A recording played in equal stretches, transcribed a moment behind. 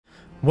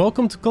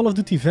Welcome to Call of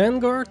Duty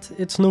Vanguard.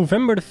 It's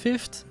November the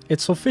 5th.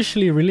 It's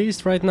officially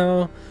released right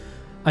now.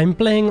 I'm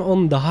playing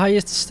on the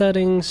highest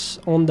settings,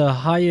 on the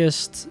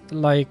highest,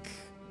 like,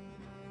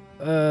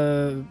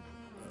 not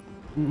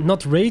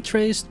ray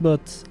traced,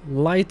 but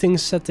lighting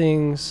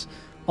settings,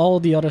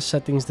 all the other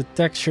settings, the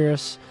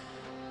textures,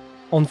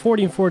 on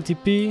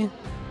 1440p.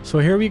 So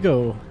here we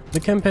go, the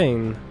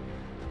campaign.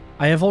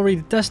 I have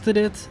already tested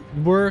it,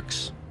 it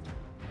works.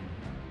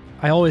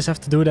 I always have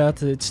to do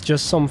that, it's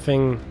just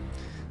something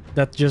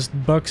that just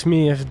bugs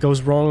me if it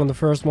goes wrong on the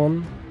first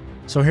one.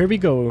 So here we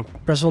go,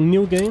 press on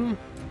new game.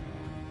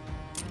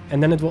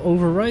 And then it will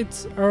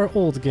overwrite our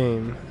old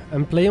game.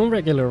 And play on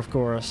regular, of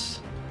course.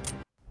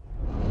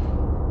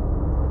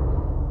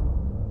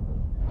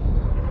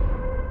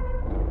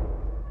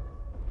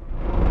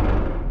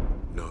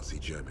 Nazi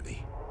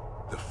Germany.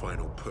 The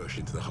final push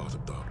into the heart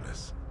of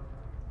darkness.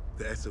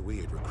 The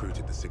SOE had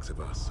recruited the 6 of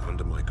us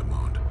under my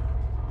command.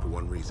 For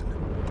one reason,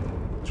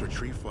 to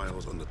retrieve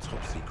files on the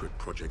top-secret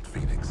Project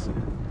Phoenix,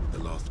 the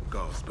last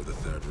gasp of the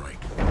Third Reich.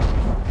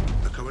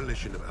 A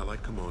coalition of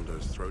Allied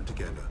commandos thrown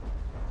together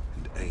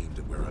and aimed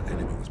at where our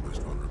enemy was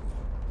most vulnerable.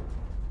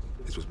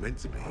 This was meant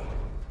to be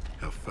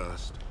our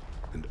first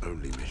and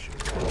only mission.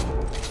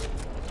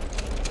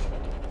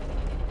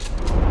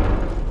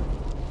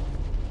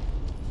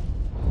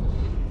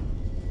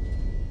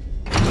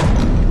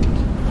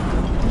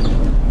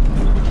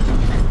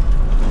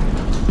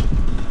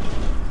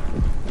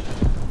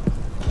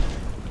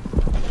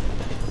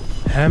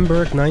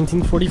 Hamburg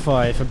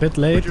 1945, a bit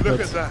late, Would you look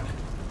but... at that?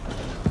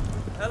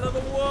 Hell of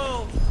a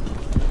world!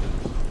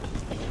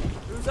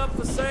 Who's up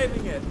for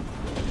saving it?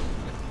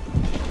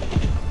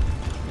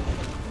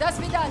 До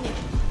свидания.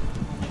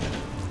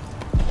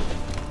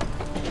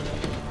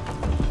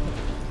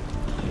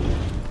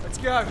 Let's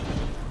go!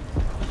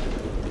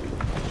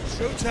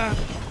 Showtime.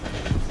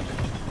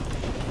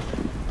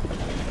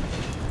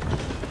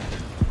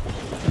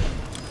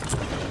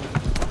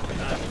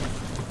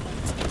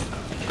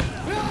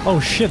 Oh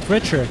shit,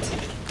 Richard.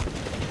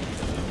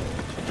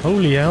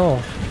 Holy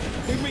hell.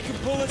 Think we can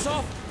pull this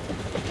off?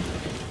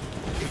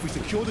 If we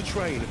secure the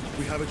train,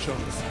 we have a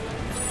chance.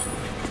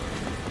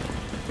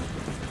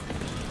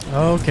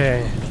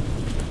 Okay.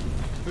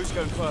 Who's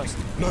going first?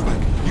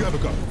 Novak, you have a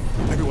go.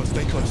 Everyone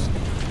stay close.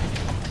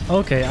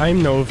 Okay,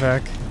 I'm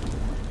Novak.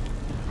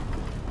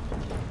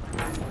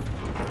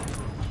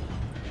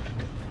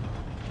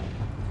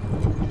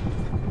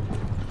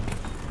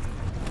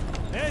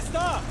 Hey,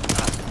 stop!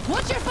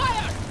 Watch your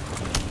fire!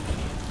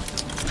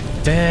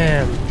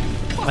 Damn.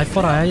 I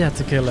thought I had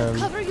to kill him.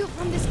 Cover you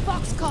from this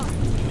boxcar.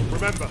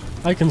 Remember,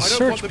 I can I don't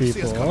search want them to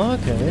see us people. coming.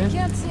 Okay.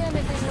 Can't see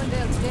anything when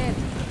they're dead.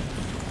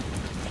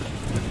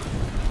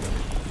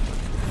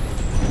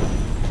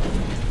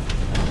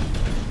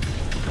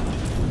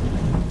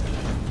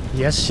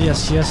 Yes,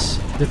 yes, yes.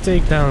 The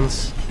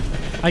takedowns.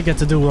 I get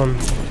to do one.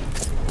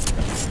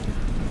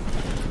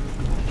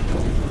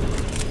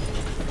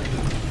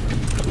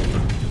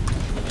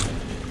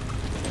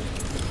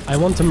 I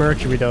want the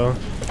Mercury though.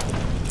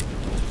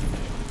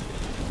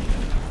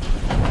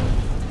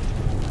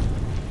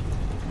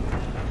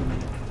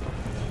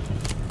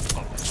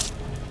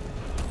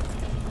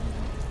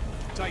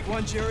 Take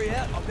one Jerry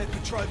out, I bet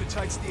Petrova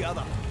takes the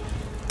other.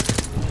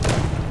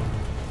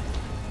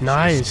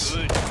 Nice.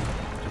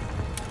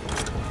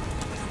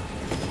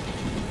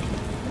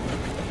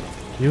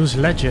 Use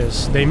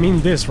ledges. They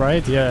mean this,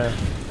 right? Yeah.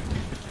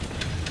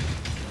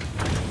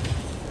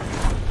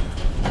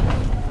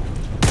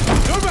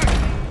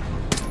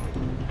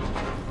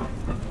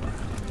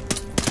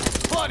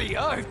 Bloody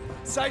oath!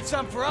 Save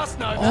some for us,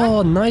 no?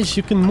 Oh, nice.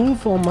 You can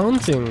move while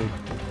mounting.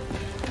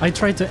 I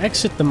tried to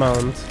exit the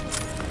mount.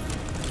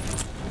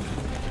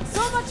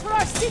 So much for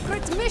our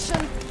secret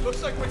mission.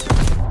 Looks like we're...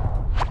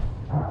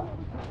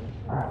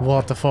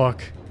 What the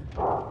fuck?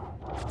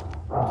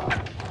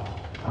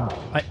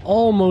 I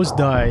almost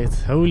died.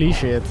 Holy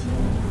shit.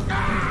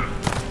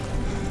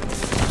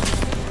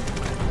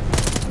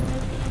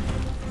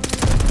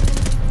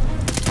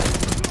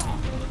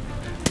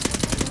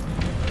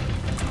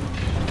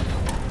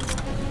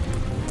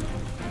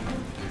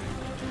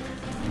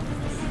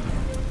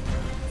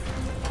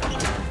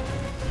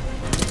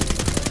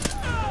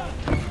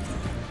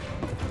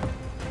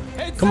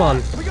 Come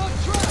on. We got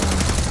trapped!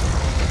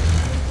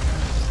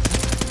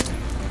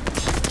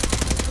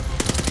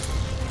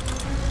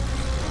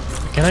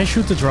 Can I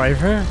shoot the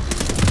driver?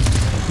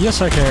 Yes,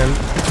 I can.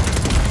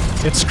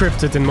 It's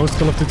scripted. In most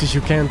Call of Duties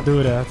you can't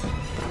do that.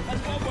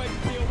 That's one way to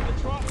deal with the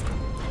truck.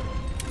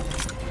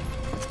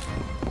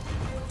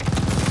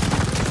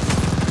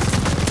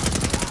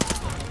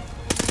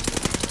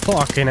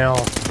 Fucking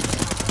hell.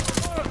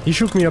 He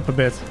shook me up a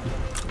bit.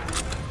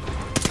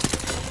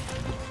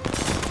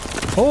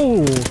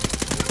 Oh!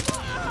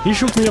 He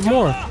shook me up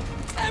more.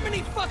 How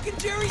many fucking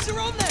Jerrys are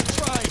on that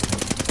train?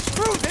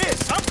 Screw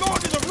this! I'm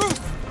going to the roof!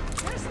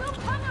 There's no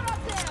cover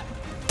up there.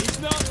 He's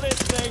not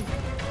listening.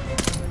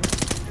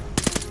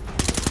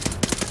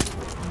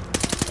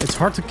 It's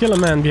hard to kill a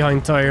man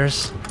behind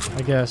tires,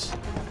 I guess.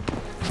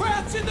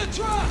 Crowds in the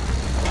truck!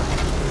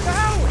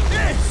 Now!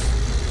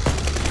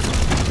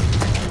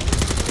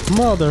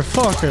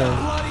 Motherfucker.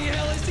 Bloody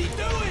hell is he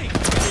doing?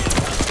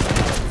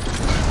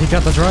 He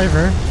got the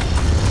driver.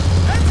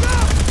 Heads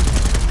up!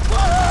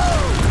 Whoa!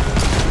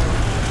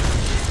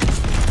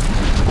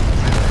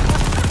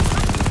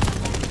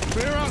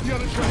 Clear out the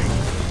other train.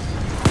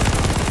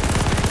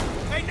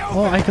 Hey, no,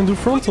 Oh, I can do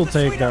frontal look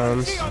at the sweet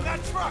takedowns. RMG on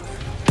that truck.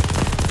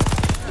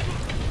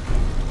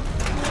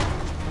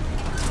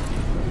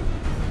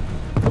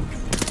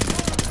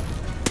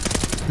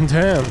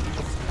 Damn.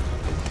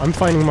 I'm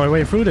finding my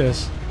way through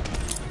this.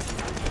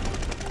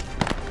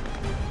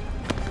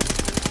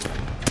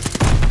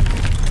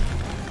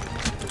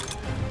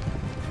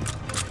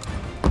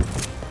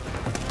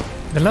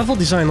 The level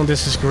design on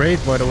this is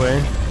great, by the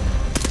way.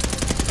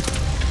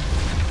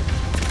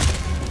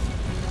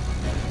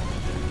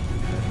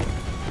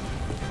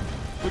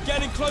 We're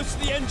getting close to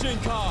the engine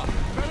car.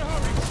 Better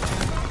hurry.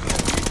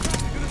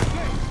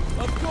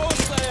 Of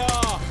course they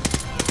are.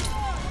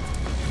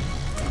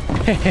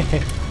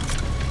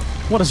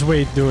 What is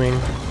Wade doing?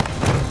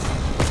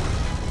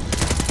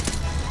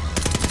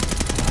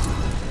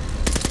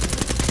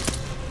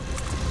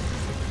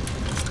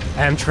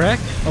 Amtrak?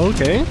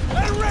 Okay.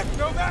 Let it rip,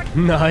 Novak.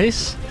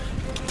 Nice.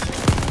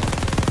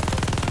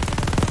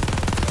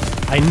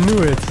 I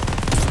knew it.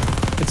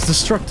 It's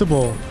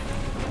destructible.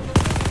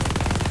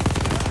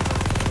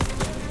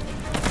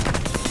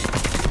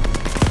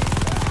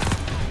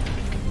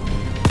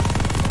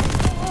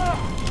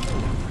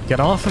 Get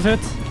off of it.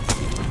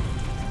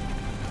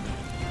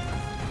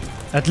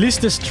 At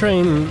least this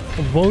train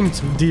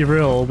won't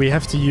derail. We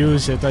have to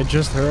use it. I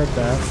just heard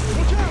that.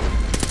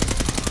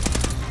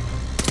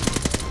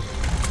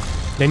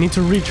 They need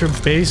to reach a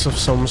base of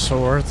some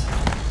sort.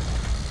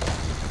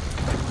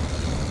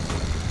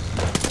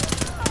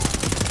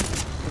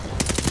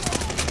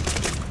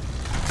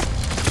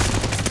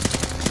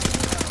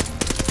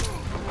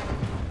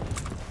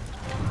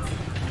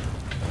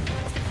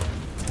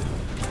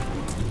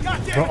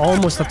 We're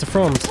almost at the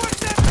front. What's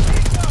that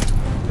machine gun?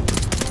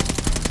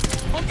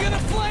 I'm gonna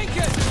flank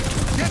it.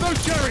 Get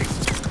those cherries.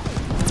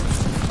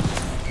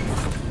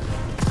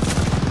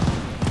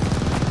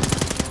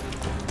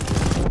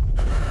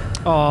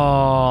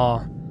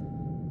 Oh,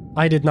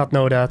 I did not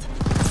know that.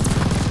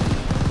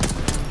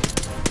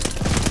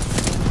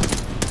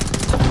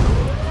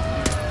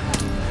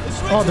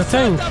 Oh, the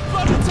tank.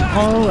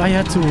 Oh, I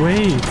had to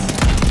wait.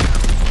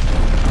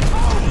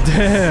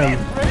 Damn.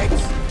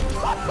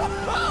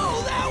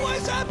 Oh, that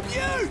was a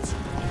beaut.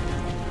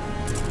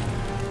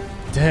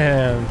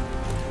 Damn.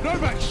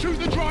 Novak, shoot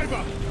the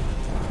driver.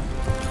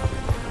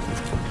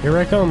 Here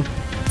I come.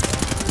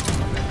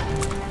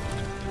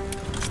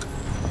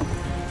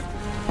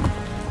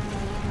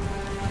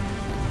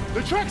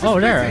 The tracks Oh,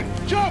 are there.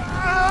 splitting. Jump!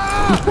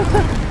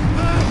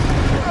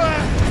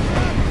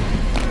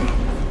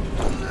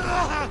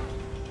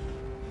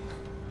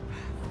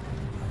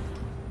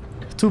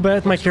 Too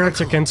bad my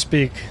character can't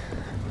speak.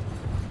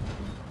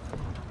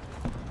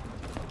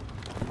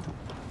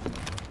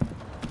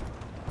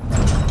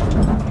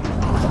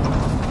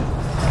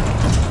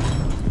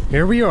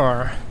 Here we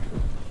are.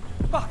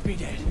 Fuck me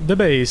dead. The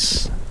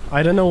base.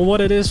 I don't know what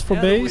it is for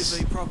Now that we've base,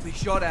 been properly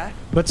shot at,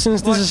 but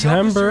since this might is the officer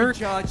in Hamburg,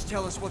 charge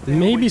tell us what the hell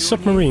we're maybe doing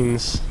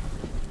submarines.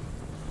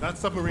 That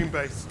submarine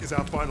base is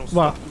our final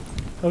Well, stop.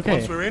 okay.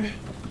 Once we're in,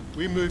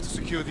 we move to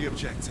secure the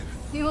objective.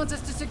 He wants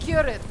us to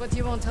secure it, but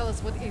you won't tell us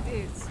what it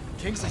is.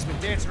 Kingsley's been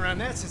dancing around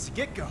that since the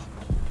get-go.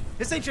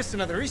 This ain't just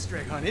another Easter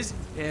egg hunt, is it?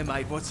 here? Yeah,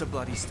 mate, what's the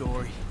bloody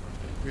story?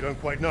 We don't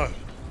quite know.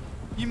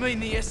 You mean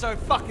the SO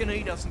fucking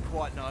E doesn't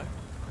quite know?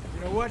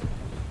 You know what?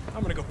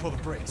 I'm gonna go pull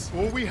the brakes.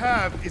 All we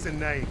have is a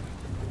name.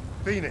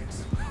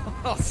 Phoenix.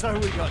 Oh, so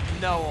we got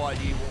no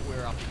idea what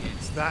we're up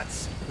against.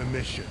 That's the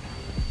mission.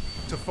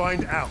 To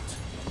find out.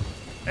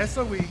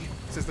 SOE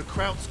says the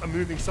Krauts are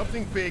moving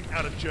something big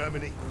out of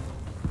Germany.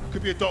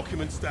 Could be a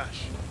document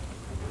stash.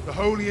 The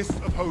holiest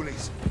of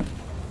holies.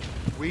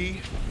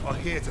 We are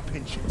here to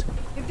pinch it.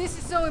 If this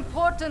is so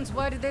important,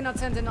 why did they not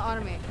send an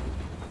army?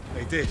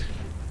 They did.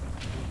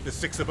 There's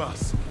 6 of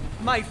us.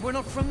 Mate, we're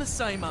not from the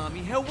same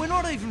army. Hell, we're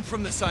not even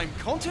from the same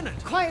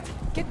continent. Quiet!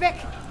 Get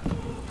back!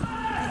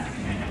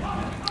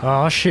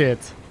 Oh shit.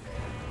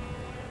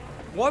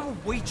 Why were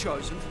we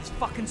chosen for this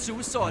fucking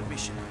suicide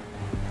mission?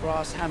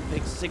 Brass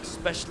handpicked 6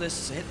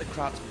 specialists to hit the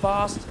Krauts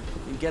fast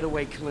and get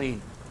away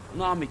clean.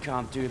 An army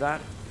can't do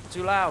that.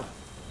 Too loud.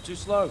 Too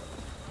slow.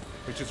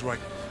 Richard's right.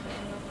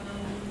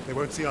 They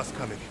won't see us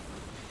coming.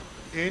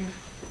 In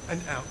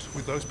and out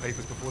with those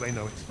papers before they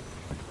know it.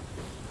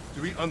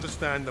 Do we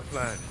understand the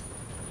plan?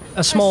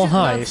 A small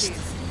I shoot heist.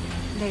 Nazis.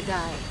 They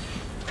die.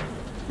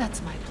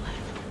 That's my plan.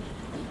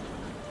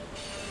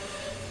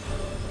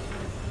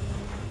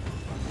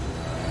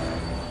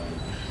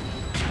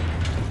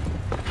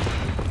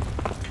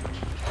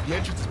 The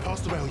entrance is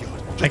past the rail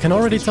yard. I can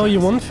already tell you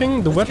one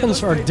thing, the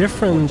weapons are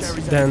different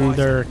than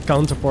their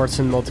counterparts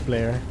in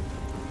multiplayer.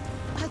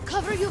 I'll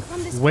cover you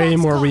from this Way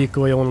more boxcar.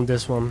 recoil on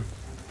this one.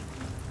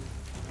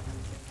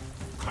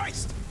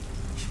 Christ!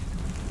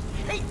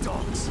 I hate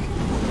dogs!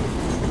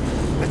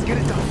 Let's get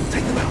it done.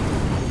 Take them out.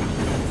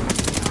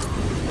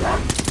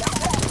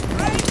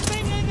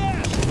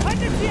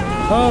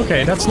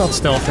 Okay, that's not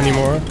stealth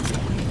anymore.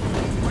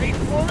 Wait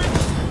for it!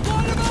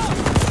 Line him up!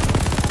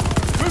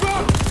 Move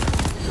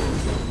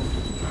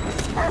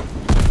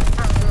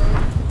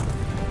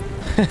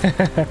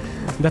up!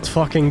 That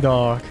fucking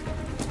dog.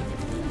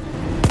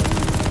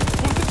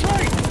 What's the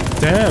train?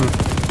 Damn.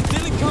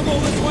 Didn't come all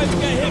this way to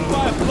get hit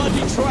by a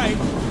bloody train.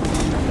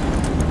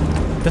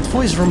 That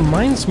voice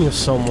reminds me of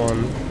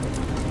someone.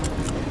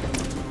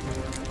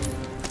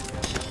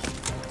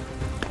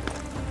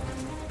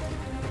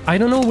 I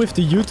don't know with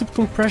the YouTube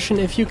compression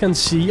if you can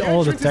see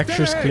all the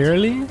textures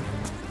clearly.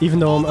 Even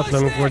though I'm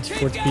uploading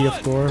 4040p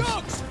of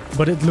course.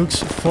 But it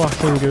looks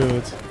fucking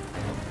good.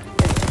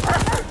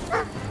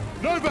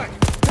 Novak,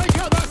 take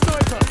out that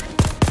sniper!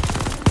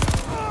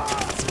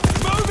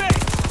 Move it!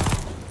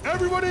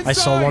 Everyone inside! I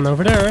saw one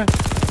over there.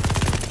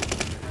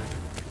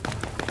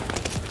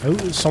 Oh,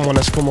 someone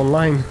has come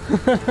online.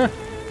 Smoke!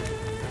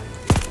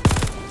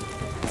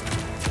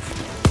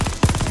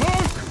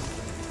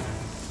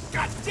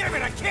 God damn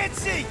it, I can't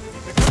see!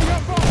 They're coming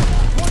up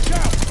fast! Watch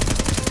out!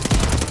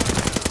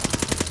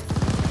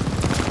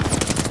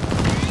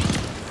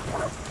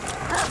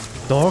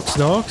 Dogs,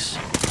 dogs.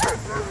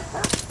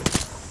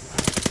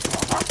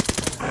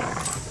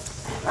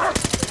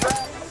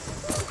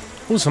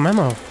 Ooh, some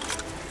ammo.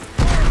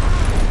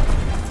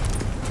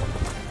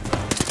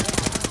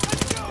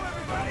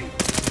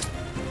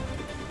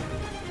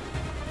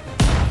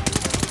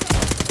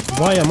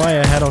 Why am I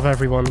ahead of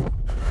everyone?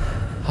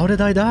 How did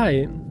I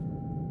die?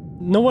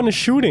 No one is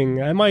shooting.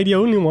 Am I the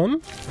only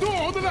one? Door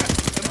on the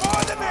left! The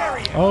more the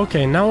merrier!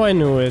 Okay, now I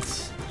knew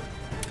it.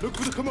 Look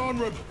for the command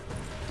room.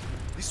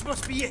 This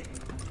must be it.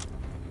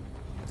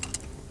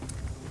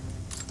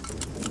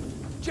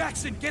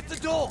 Jackson, get the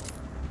door!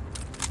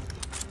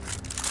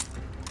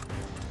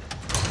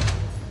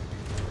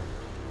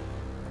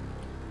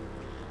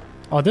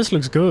 Oh, this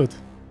looks good.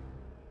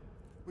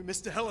 We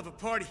missed a hell of a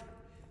party.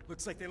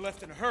 Looks like they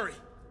left in a hurry.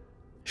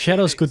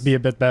 Shadows could be a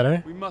bit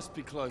better. We must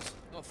be close.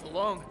 Not for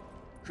long.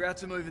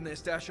 Krauts are moving their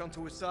stash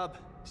onto a sub.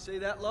 See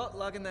that lot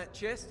lugging that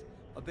chest?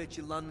 I bet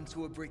you London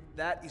to a brick.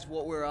 That is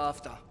what we're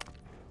after.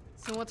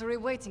 So what are we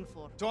waiting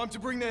for? Time to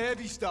bring the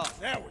heavy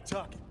stuff. Now we're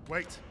talking.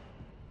 Wait.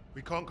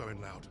 We can't go in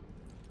loud.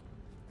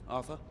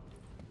 Arthur?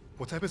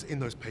 Whatever's in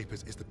those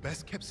papers is the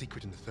best kept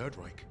secret in the Third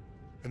Reich.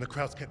 And the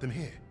Krauts kept them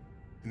here,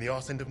 in the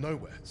arse end of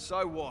nowhere.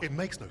 So what? It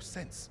makes no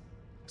sense.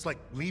 It's like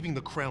leaving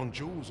the crown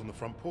jewels on the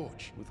front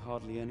porch. With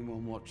hardly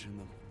anyone watching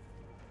them.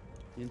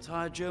 The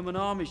entire German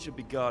army should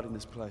be guarding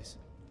this place.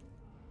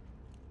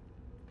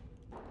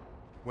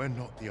 We're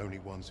not the only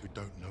ones who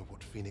don't know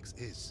what Phoenix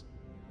is.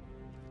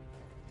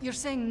 You're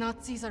saying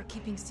Nazis are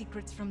keeping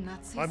secrets from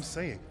Nazis? I'm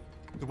saying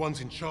the ones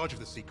in charge of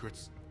the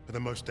secrets are the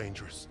most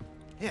dangerous.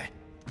 Yeah,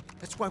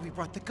 that's why we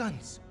brought the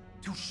guns.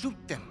 To shoot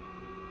them.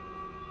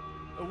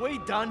 Are we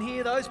done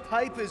here? Those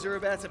papers are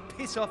about to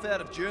piss off out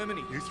of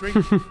Germany. You three,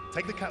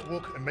 take the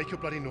catwalk and make your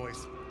bloody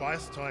noise. Buy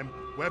us time.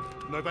 Webb,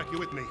 Novak, you're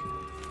with me.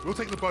 We'll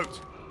take the boat.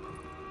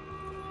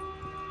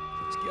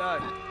 Let's go.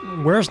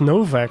 Where's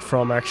Novak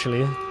from,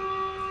 actually?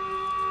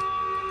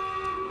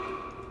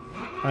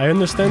 I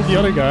understand the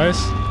other guys.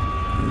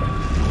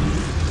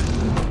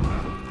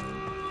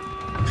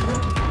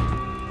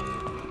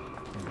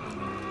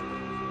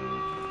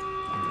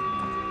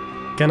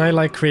 Can I,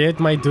 like, create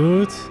my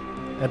dude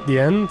at the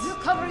end? We'll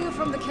cover you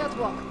from the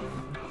catwalk.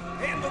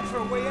 And look for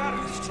a way out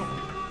of this trouble.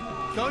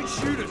 Don't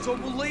shoot us or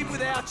we'll leave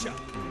without you.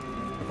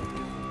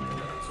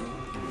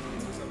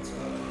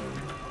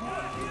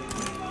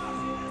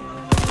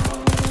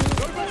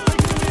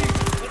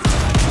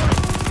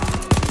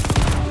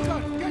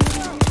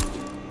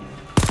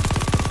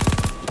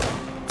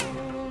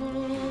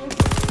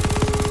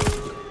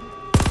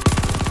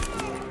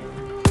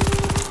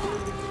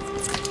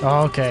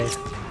 Okay.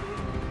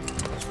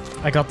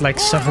 I got like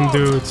 7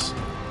 dudes.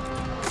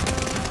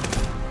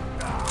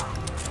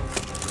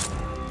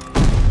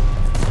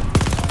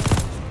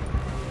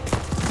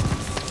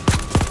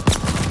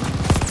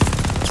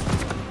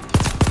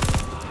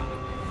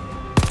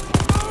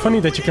 Funny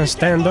that you can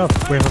stand up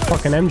with a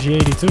fucking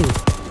MG82.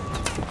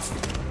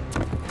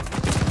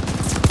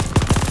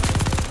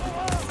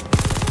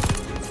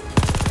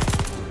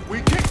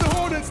 We kicked the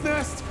hornet's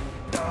nest!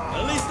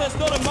 At least that's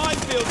not a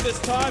minefield this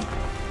time.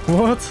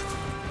 What?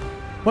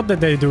 What did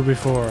they do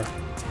before?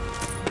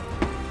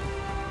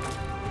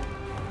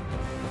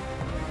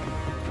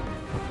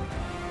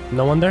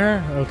 No one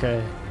there?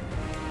 Okay.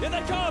 Here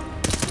they come!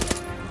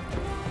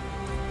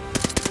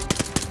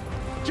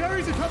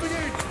 Jerry's are coming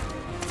in!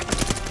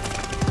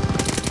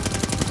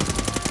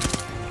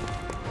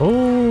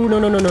 Oh, no,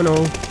 no, no, no,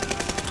 no.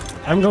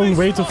 I'm going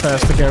way too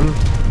fast again.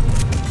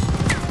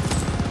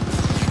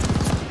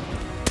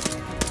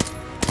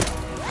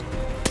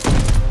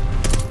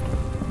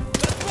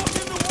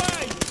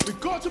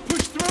 To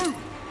push through!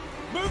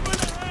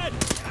 Movement ahead!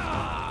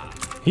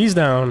 He's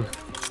down.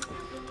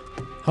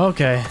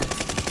 Okay.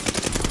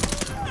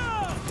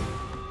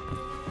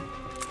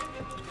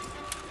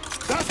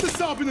 That's the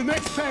sub in the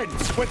next 10!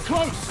 We're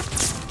close!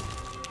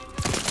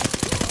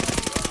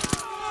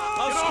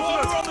 Our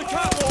squad are on the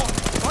catwalk!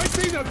 I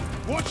see them!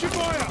 Richard, watch your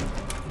fire!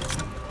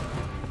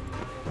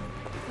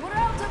 We're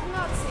out of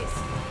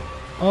Nazis.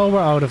 Oh, we're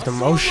out of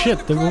them. Oh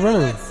shit, they were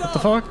running. What the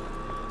fuck?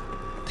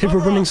 They were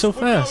running so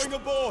fast.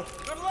 Good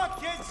luck,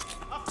 kids.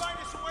 I'll find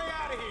us a way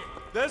out of here.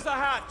 There's the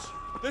hatch.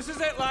 This is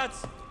it,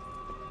 lads.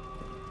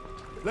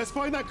 Let's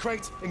find that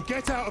crate and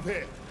get out of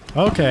here.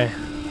 Okay.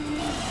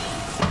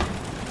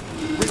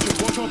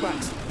 Richard, watch our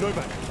backs.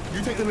 Novak,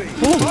 you take the lead.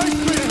 Ooh. Eyes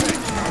straight ahead.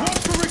 Watch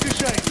for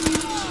ricochet.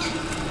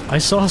 I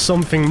saw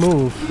something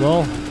move.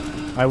 Well,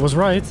 I was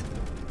right.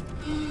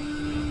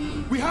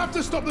 We have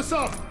to stop the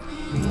sub.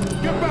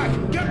 Get back!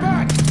 Get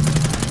back!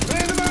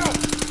 Clear them out!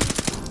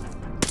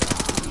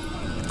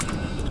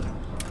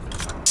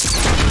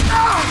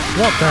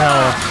 What the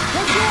hell?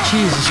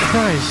 Jesus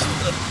Christ.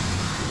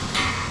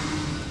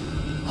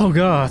 Oh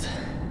god.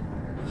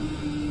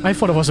 I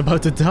thought I was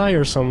about to die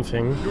or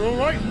something. You're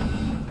alright?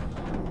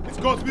 It's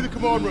got to be the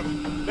command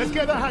room. Let's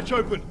get that hatch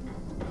open.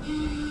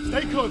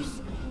 Stay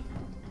close.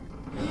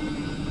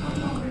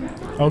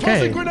 Toss a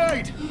Okay.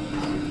 grenade!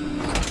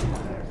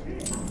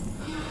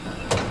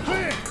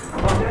 Clear!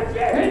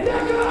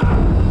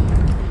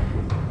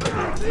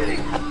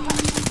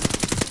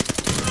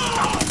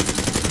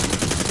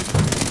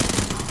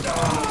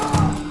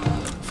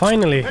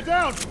 Finally. Head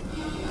down!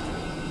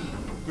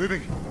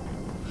 Moving.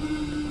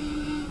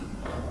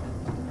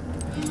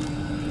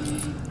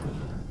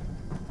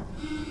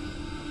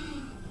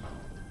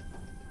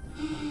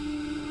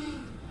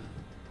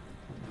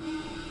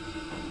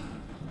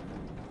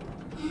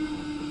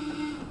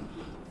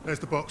 There's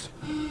the box.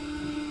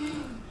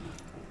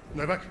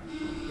 Novak,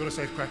 got a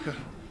safe cracker.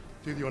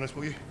 Do the honors,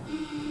 will you?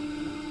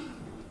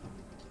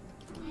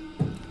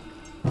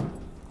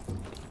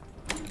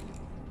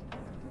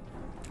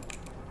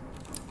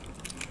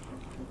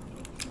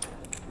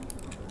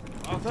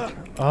 Arthur?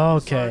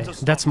 Okay,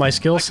 that's my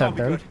skill set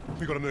then.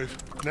 We gotta move.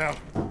 Now,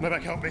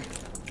 Novak, help me.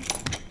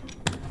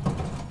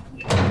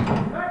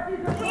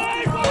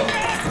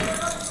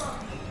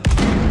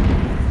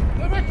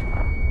 Novak!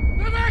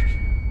 Novak!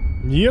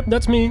 Yep,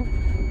 that's me.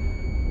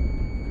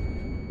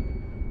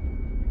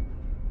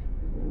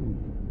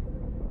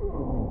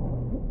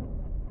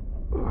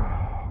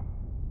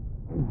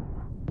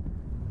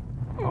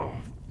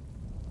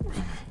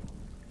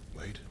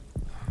 Wait.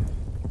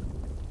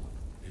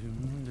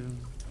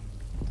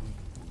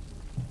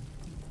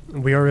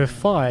 We are at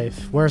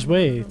 5. Where's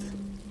Wade?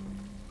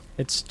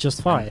 It's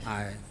just 5.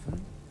 Ivan.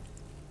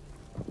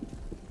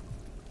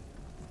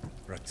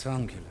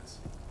 Rectangulars.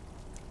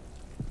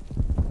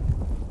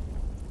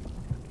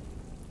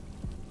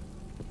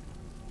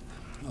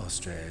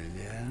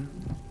 Australia.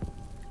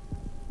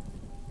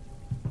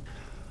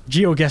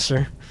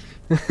 GeoGuessr.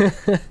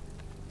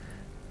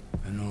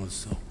 And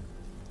also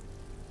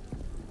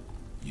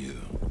You.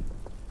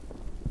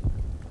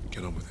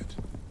 Get on with it.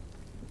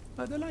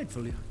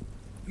 delightful.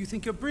 You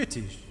think you're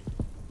British?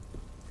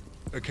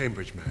 A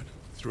Cambridge man,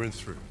 through and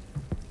through.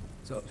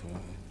 So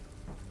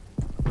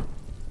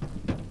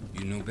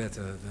you know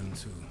better than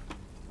to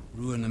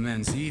ruin a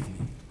man's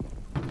evening.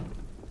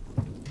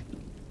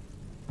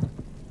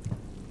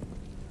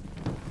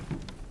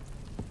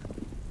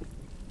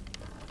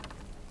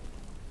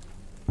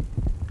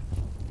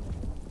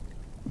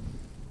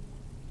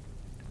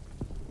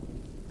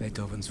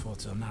 Beethoven's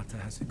Fourth Sonata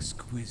has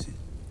exquisite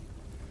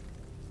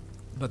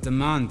but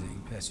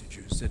demanding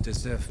passages that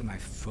deserve my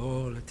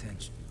full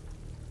attention.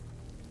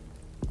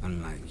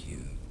 Unlike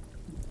you.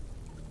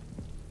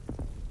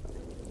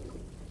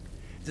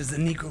 Does the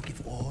Negro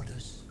give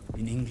orders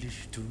in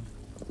English too?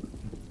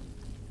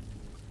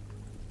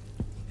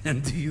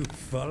 And do you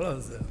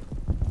follow them?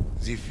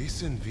 Sie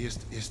wissen, wie es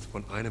ist,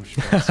 von einem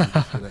schwarzen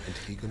Befehler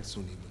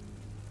entgegenzunehmen.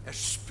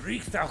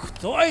 Spricht auch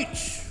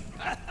Deutsch!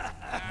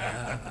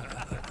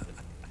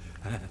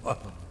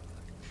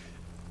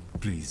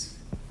 Please,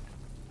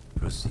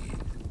 proceed.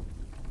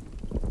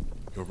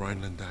 Your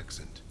Rhineland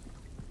accent.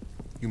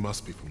 You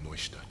must be from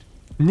Neustadt.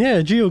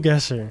 Yeah,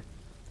 GeoGuessr.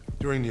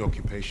 During the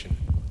occupation,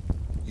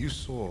 you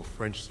saw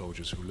French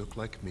soldiers who look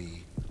like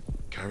me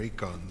carry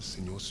guns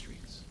in your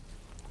streets.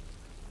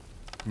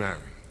 Marry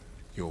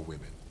your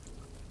women.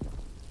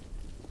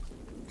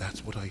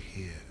 That's what I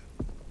hear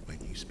when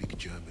you speak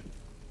German.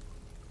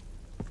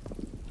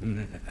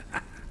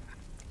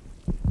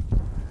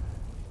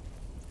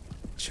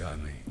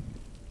 Charming.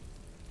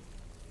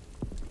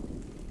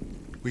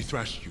 We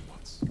thrashed you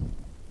once.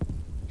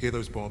 Hear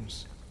those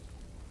bombs?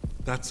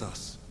 That's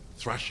us,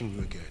 thrashing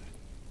you again.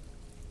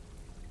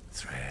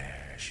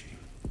 Thrashing.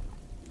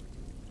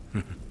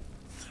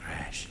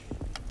 Thrashing.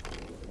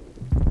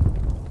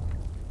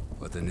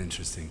 What an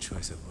interesting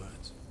choice of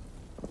words.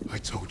 I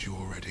told you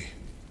already.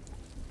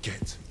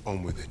 Get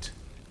on with it.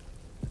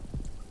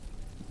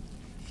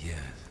 Yes.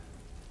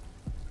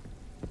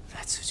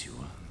 That's what you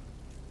want.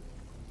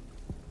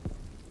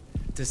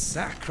 To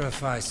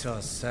sacrifice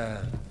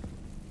yourself.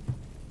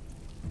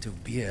 To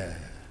be a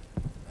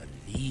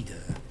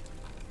leader.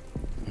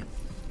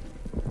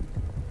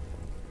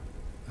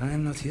 I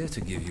am not here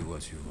to give you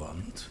what you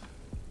want.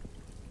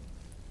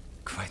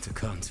 Quite the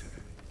contrary.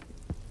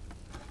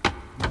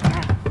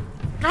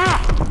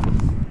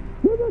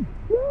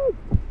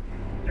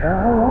 Give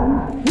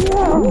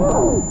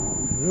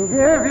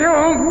you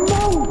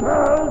monkeys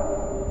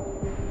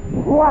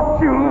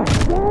what you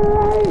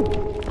say.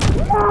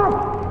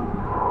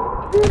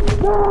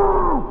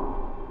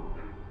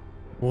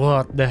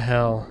 What the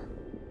hell?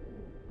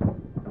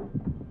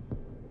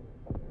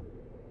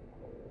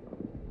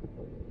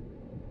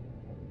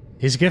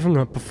 He's giving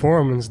a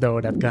performance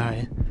though, that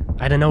guy.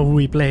 I don't know who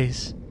he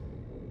plays.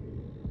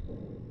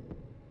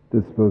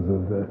 Dispose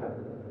of that.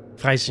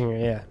 Freisinger,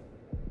 yeah.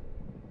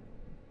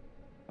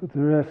 Put the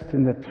rest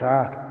in the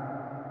truck.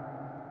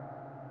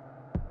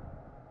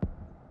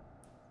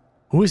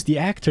 Who is the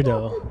actor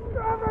though?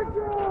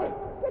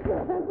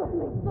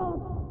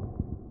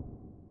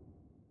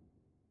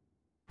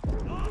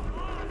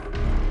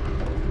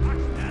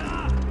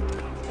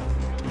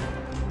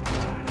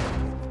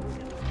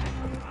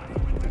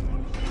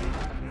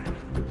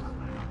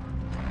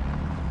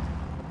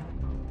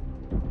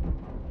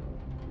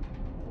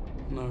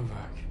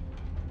 Novak.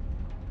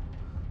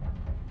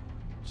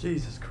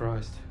 Jesus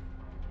Christ.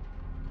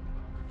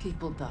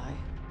 People die.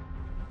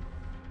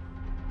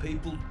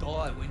 People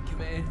die when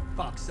command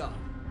fucks up.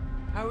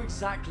 How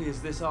exactly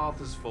is this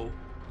Arthur's fault?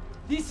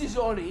 This is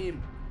on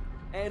him.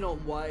 And on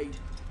Wade.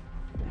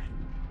 That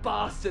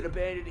bastard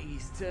abandoning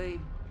his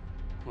team.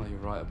 Well, you're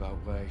right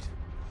about Wade.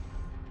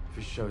 If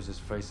he shows his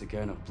face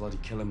again, I'll bloody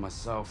kill him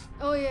myself.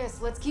 Oh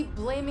yes, let's keep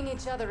blaming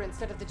each other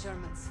instead of the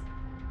Germans.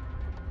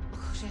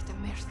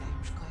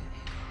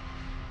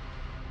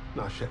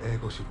 Nasze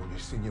ego się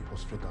nie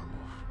postradamo.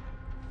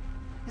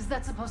 Is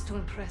that supposed to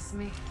impress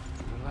me?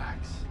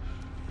 Relax.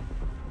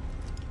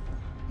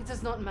 It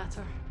does not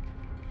matter.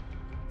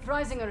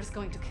 Freisinger is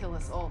going to kill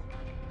us all.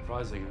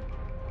 Freisinger?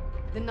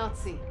 The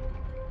Nazi.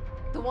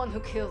 The one who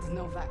killed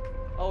Novak.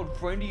 Old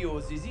friend of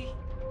yours, is he?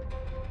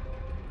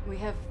 We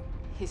have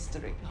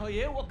history. Oh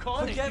yeah? What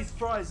kind Forget of...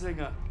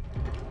 Freisinger.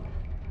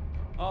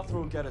 Arthur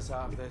will get us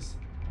out of this.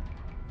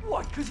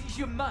 What, because he's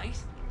your mate?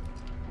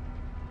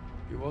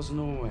 He wasn't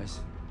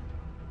always.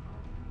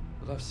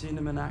 But I've seen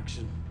him in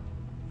action.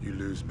 You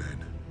lose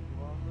men.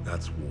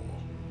 That's war.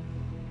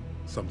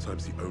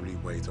 Sometimes the only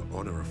way to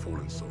honor a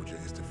fallen soldier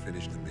is to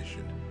finish the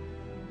mission.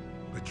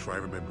 But try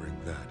remembering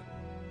that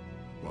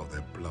while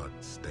their blood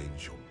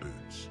stains your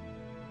boots.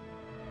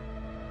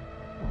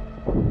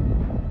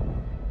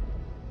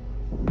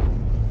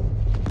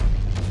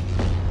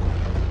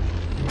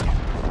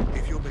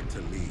 If you're meant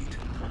to lead,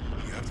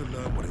 you have to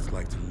learn what it's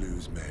like to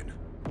lose men.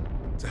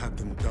 To have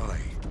them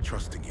die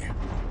trusting you.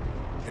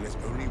 And there's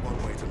only one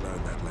way to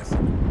learn that lesson.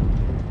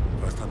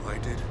 First time I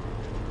did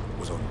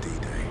was on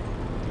D-Day.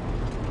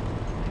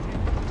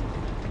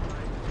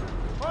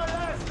 All right,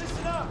 lads,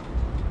 listen up.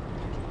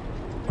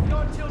 We've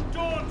got until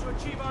dawn to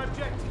achieve our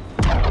objective.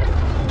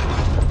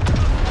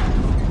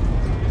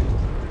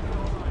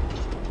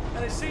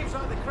 And it seems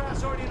like the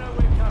Krauts already know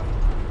we're coming.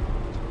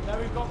 Now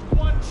we've got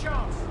one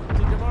chance to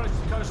demolish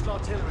the coastal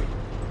artillery.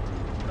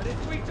 But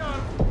if we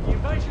don't, the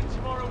invasion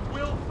tomorrow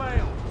will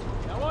fail.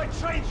 Now I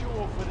trained you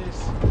all for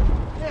this.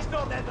 Let's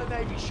not let the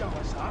Navy show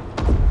us up.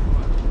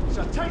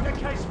 So take the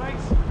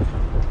casemates,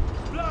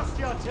 blast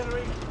the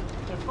artillery,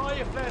 and fire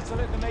your flares to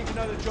let the Navy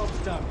know the job's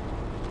done.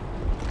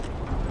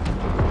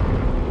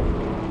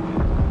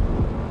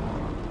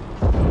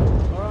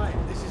 All right,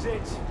 this is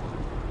it.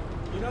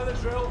 You know the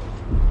drill.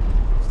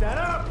 Stand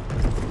up.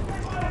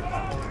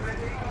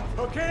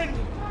 Hook in.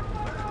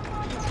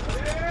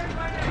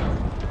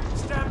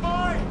 Stand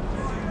by.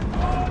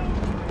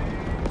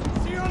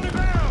 See you on the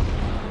ground.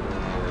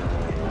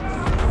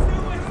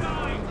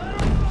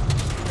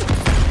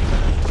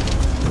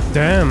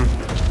 Damn.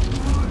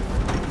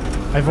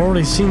 I've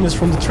already seen this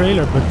from the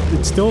trailer, but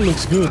it still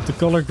looks good. The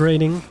color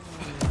grading.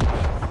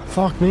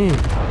 Fuck me.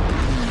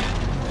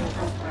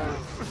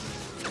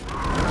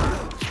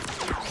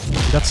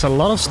 That's a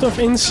lot of stuff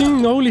in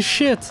scene, holy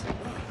shit.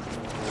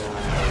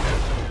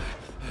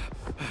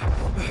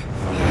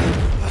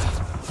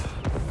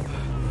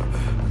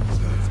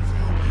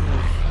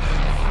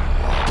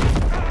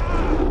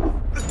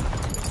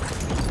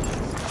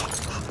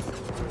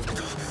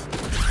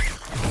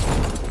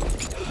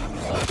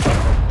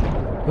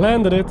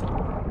 Landed it.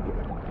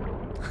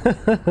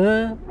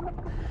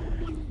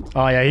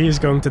 Oh yeah, he is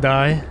going to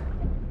die.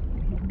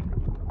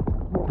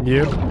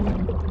 Yep.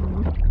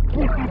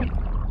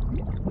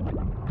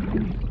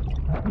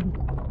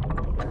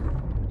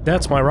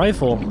 That's my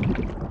rifle.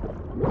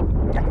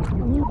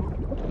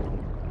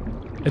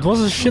 It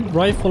was a shit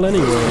rifle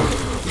anyway.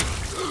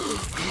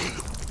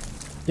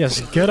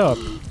 Yes, get up.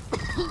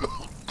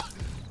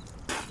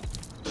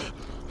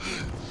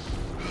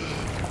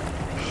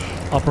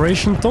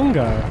 Operation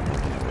Tonga.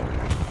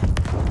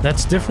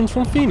 That's different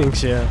from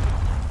Phoenix, yeah.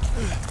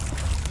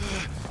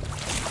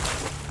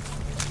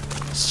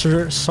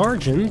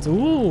 Sergeant?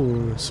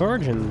 Ooh,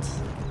 Sergeant.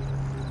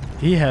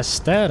 He has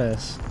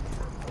status.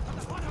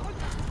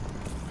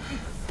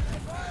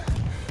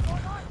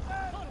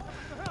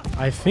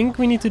 I think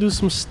we need to do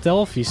some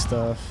stealthy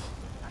stuff.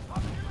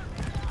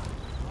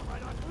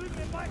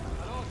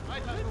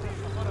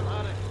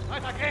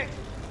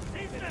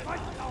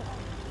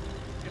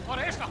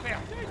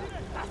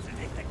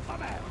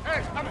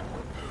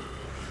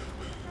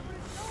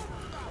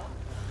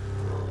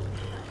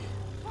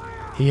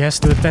 He has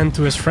to attend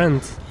to his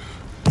friend.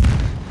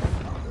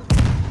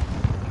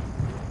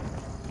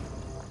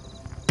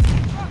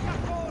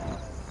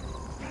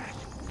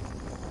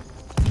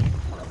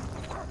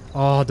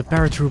 Oh, the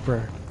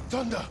paratrooper.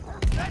 Thunder.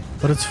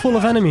 But it's full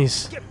of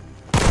enemies.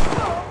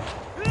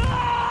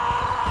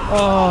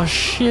 Oh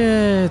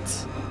shit.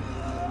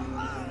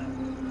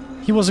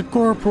 He was a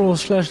corporal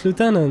 /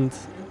 lieutenant.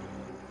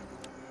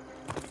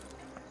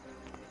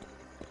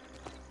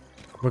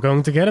 We're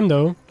going to get him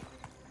though.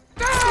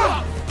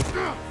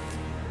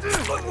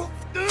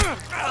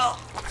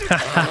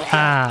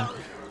 Hahaha.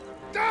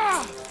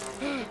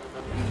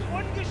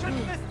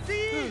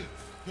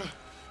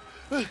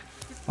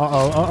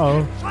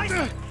 Uh-oh.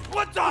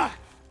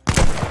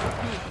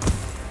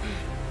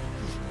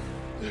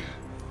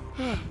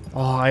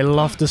 Oh, I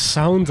love the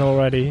sound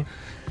already.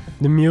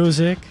 The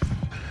music.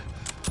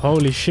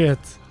 Holy shit.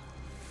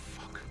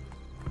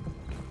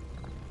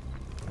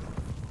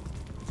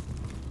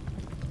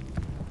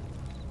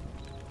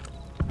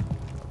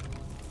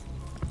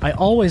 I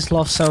always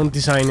love sound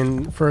design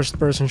in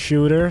first-person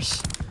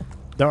shooters.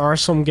 There are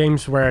some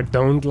games where I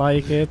don't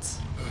like it.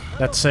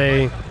 Let's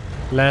say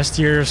last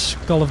year's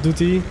Call of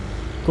Duty,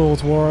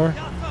 Cold War.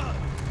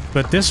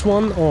 But this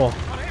one, oh,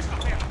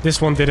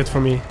 this one did it for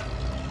me.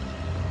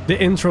 The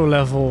intro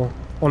level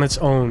on its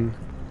own.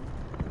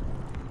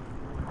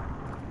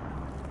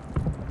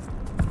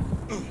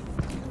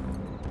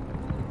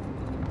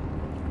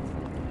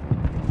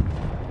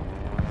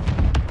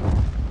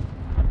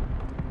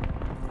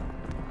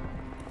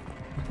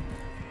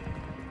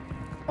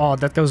 Oh,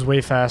 that goes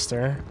way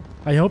faster.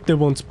 I hope they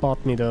won't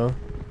spot me though.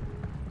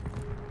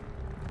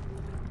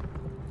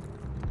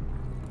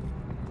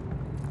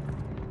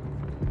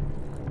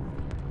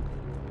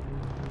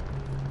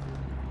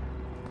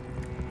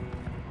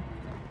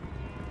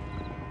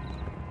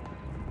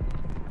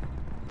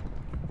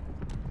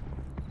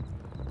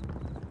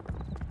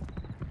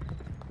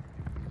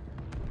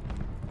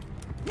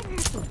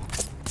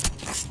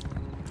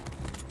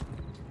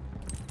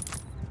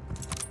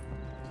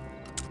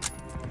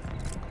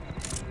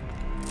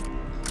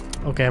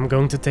 Okay, I'm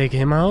going to take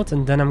him out,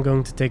 and then I'm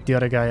going to take the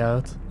other guy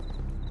out.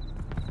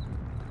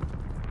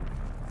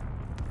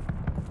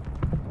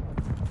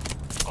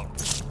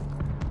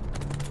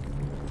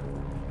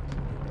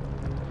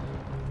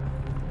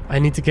 I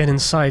need to get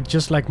inside,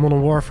 just like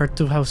Modern Warfare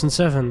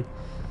 2007.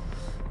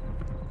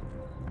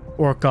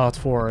 Or COD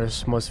 4,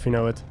 as most of you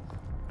know it.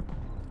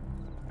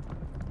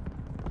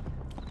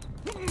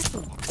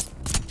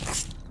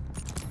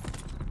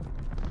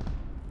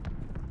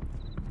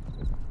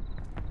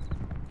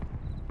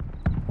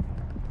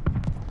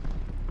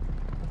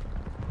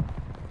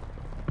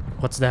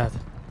 What's that?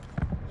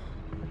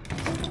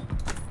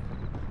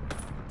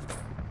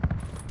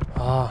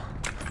 Ah,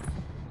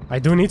 I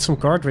do need some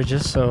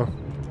cartridges, so...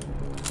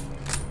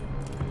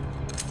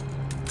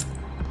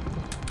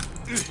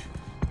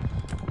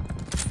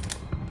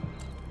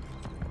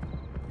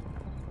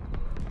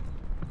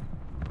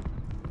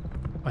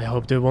 I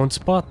hope they won't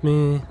spot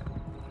me.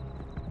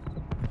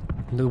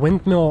 The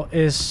windmill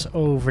is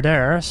over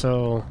there,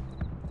 so...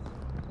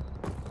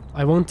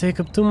 I won't take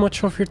up too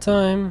much of your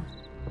time.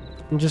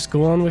 And just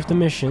go on with the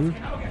mission.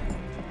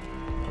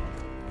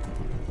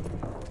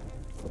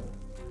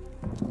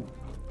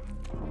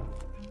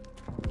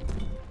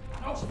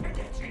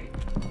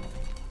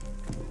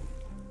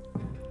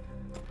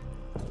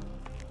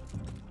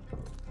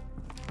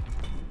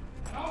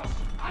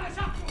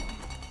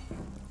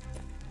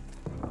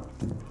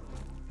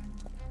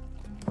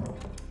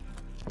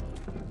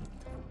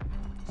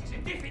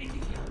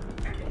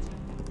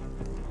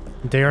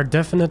 They are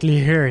definitely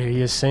here,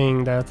 he is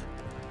saying that.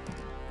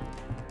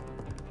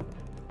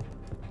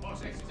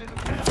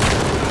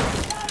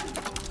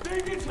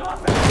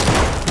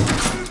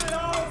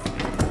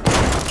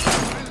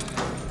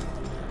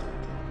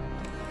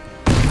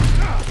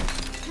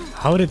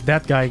 How did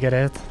that guy get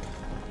it?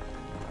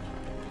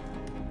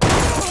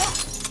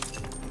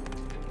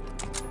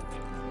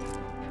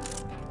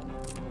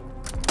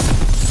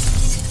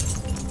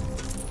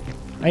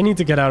 I need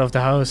to get out of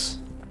the house.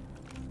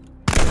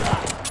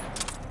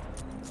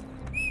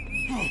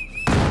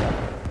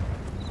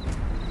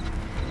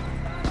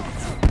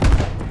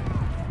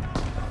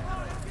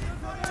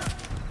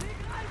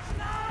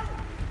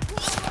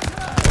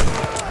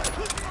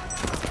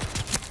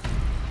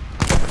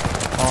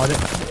 Oh,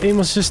 the aim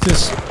assist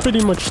is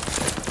pretty much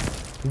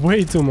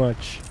way too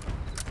much.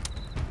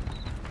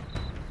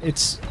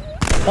 It's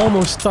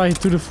almost tied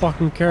to the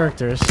fucking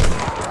characters.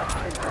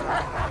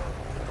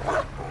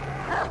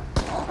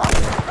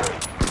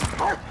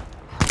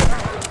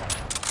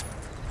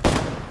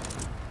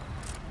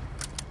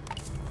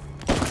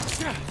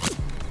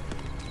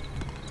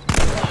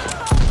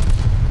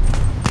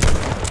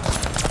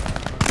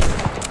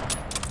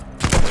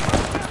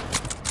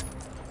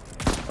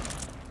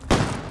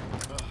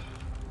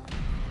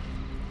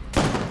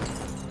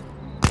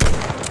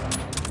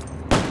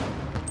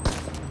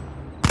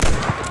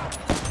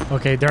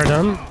 Okay, they're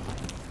done.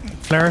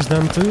 flares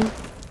done too?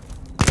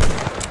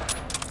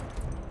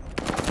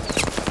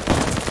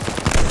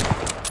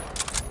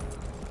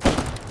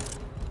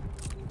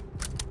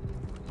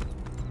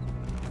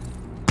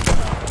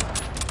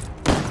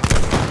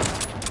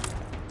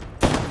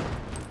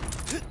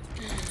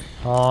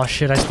 Oh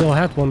shit, I still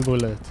had one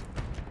bullet.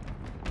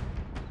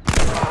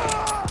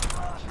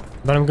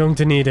 But I'm going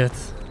to need it.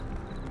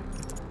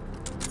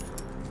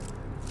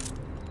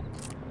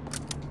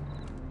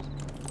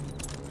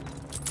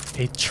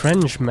 A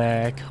trench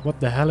mag?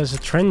 What the hell is a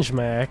trench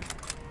mag?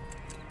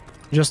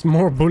 Just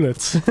more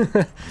bullets.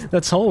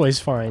 That's always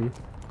fine.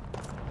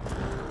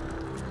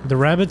 The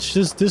rabbits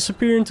just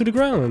disappear into the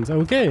ground.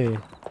 Okay.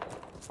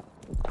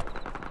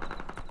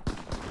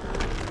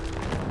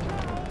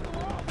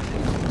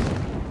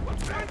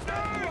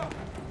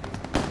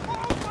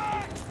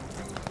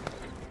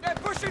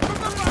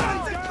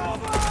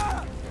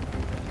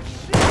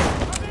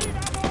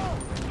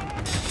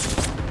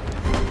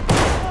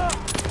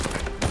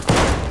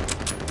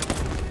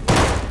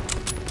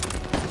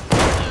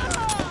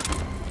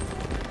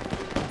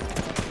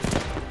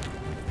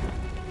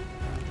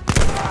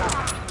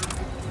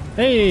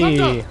 Hey!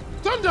 Thunder!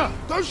 Thunder!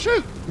 Don't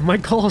shoot! My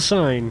call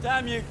sign.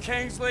 Damn you,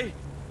 Kingsley.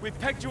 We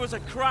pegged you as a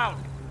kraut.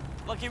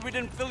 Lucky we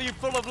didn't fill you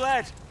full of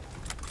lead.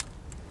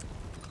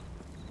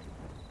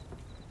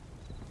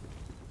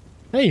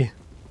 Hey!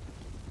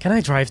 Can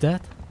I drive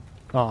that?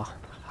 Oh,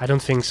 I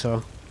don't think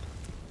so.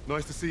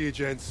 Nice to see you,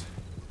 gents.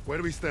 Where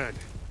do we stand?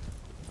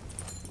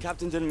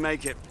 Captain didn't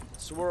make it,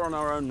 so we're on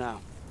our own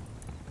now.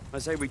 I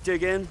say we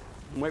dig in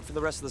and wait for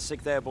the rest of the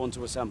 6th Airborne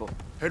to assemble.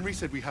 Henry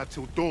said we had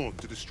till dawn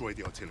to destroy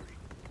the artillery.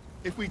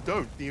 If we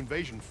don't, the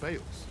invasion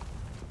fails.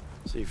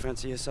 So you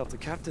fancy yourself the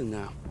captain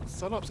now?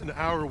 Sunup's an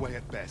hour away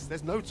at best.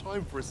 There's no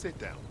time for a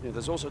sit-down. Yeah,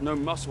 there's also no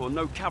muscle and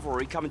no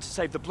cavalry coming to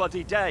save the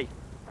bloody day.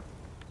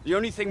 The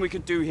only thing we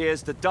can do here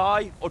is to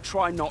die or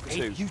try not to.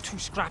 Hey, you two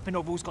scrapping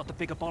over who's got the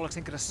bigger bollocks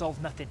ain't gonna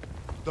solve nothing.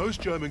 Those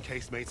German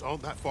casemates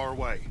aren't that far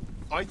away.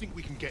 I think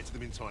we can get to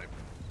them in time.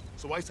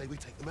 So I say we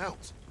take them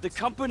out. The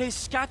company's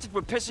scattered.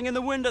 We're pissing in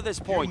the wind at this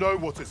point. You know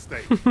what's at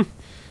stake.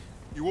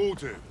 You all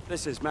do.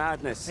 This is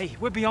madness. Hey,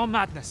 we're beyond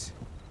madness.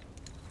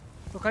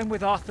 Look, I'm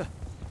with Arthur.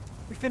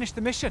 We finished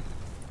the mission.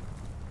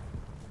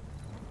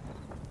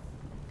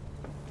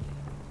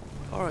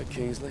 All right,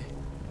 Kingsley.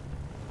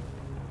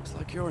 Looks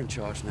like you're in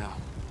charge now.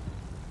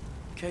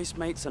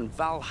 Casemates and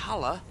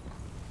Valhalla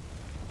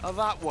are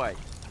that way.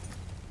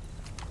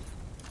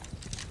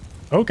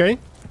 Okay.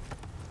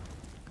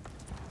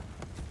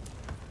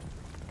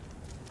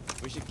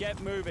 We should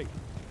get moving.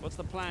 What's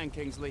the plan,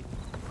 Kingsley?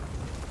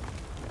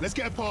 Let's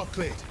get a path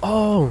cleared.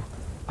 Oh,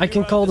 I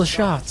can call the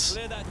shots.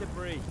 Clear that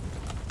debris.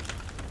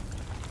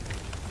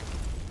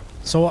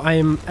 So I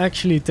am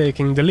actually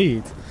taking the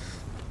lead.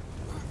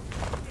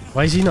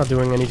 Why is he not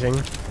doing anything?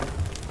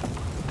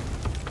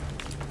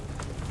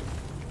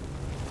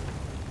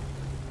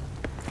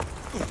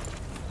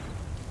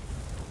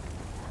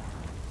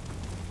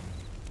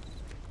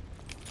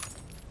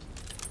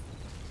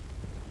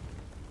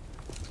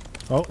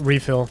 Oh,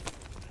 refill.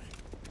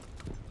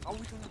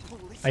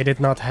 I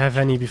did not have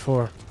any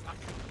before.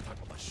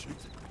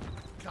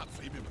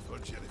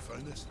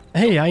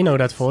 Hey, I know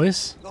that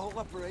voice. The whole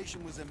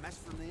operation was a mess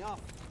from the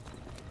off.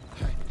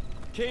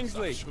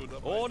 Kingsley,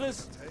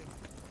 orders?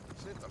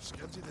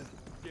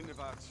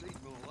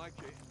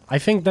 I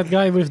think that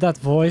guy with that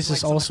voice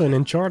is also in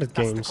Uncharted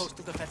games.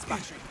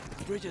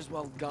 The bridge is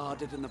well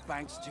guarded and the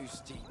bank's too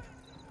steep.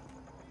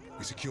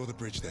 We secure the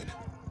bridge then.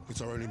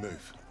 It's our only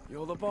move.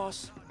 You're the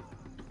boss.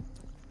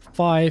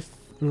 5,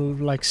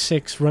 like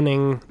 6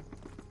 running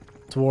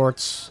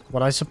towards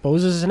what I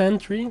suppose is an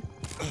entry.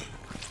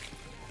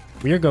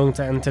 We are going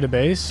to enter the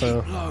base,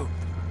 so... Low.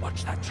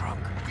 Watch that truck.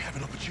 We have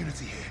an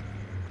opportunity here.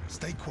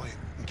 Stay quiet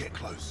and get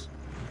close.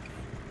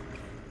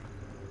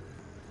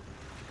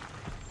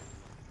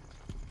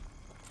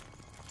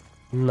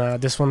 Nah,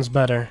 this one's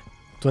better.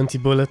 20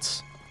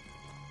 bullets.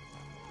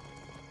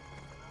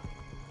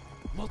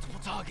 Multiple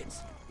targets.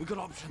 We got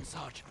options,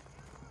 Sarge.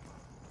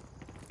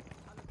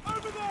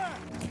 Over there!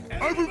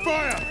 Open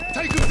fire!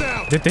 Take them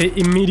down! Did they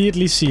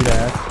immediately see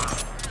that?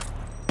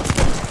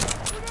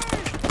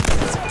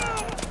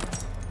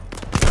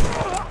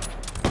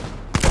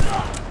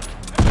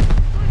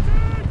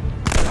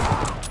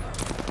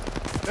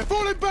 They're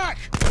falling back!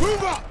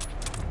 Move up!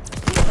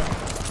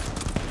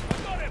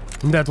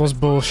 That was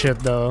bullshit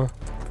though.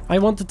 I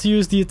wanted to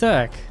use the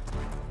attack.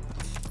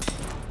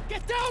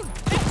 Get down!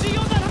 Empty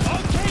on that!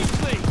 On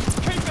Kingsley!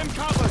 Keep them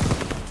covered!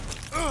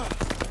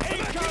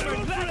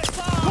 Incoming! Left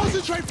side!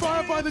 Concentrate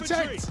fire by the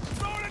tent!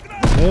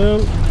 Oh.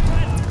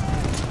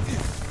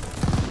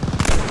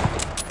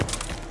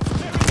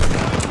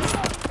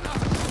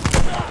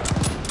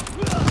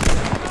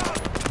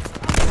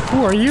 Who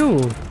are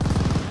you?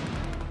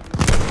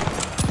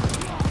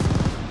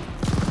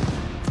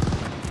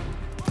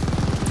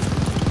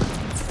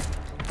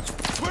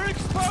 We're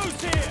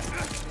exposed here!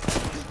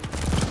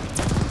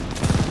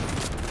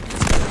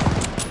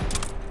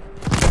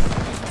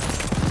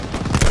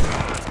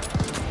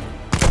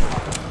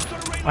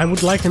 I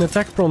would like an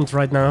attack prompt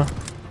right now.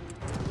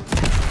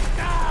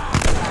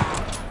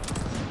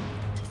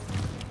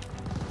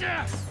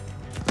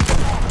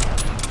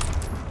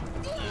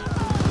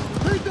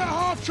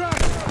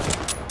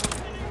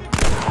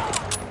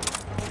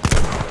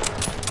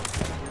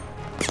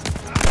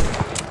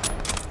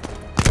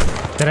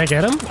 Did I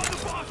get him?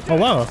 Oh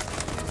wow.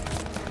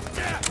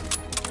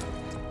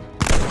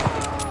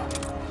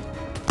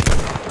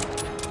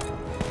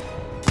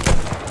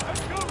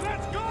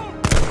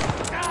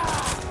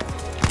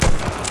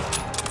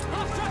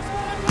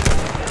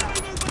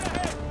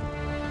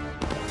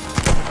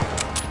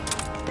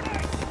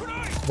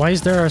 Why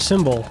is there a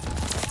symbol?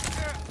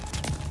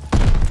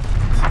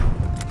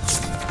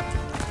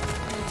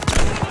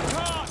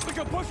 We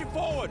can push it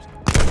forward.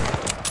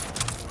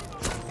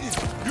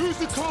 Use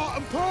the cart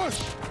and push.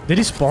 Did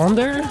he spawn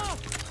there?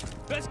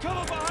 Let's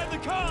cover behind the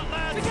cart,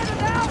 lads. Get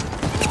it out.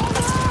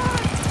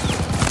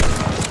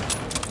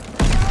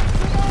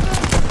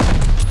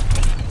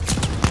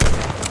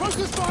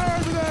 Focus fire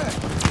over there.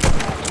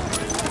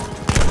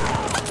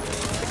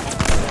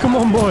 Come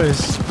on,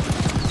 boys.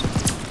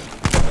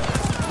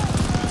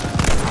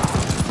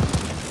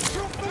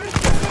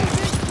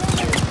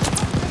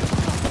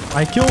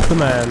 I killed the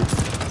man.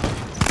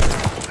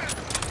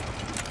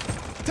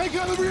 Take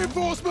out the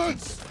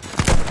reinforcements.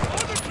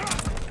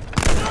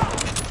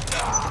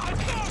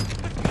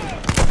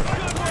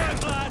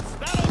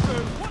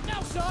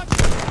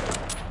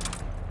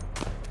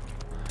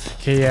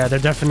 Okay, yeah, they're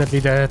definitely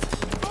dead.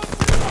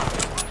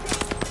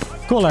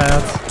 Cool,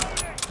 lad.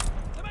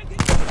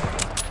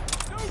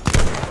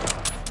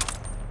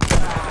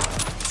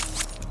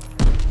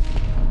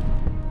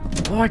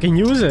 Oh, I can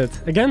use it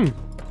again.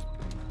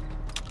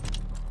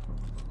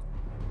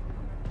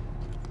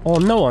 Oh,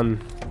 no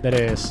one. That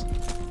is.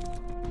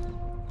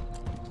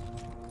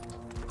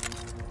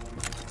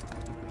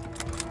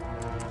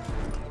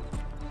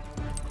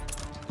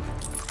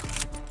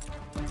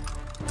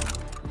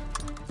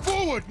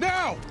 Forward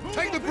now!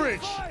 Take the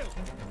bridge!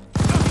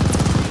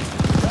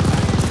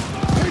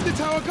 Take the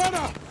tower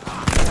gunner!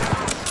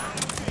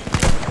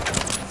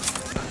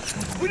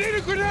 We need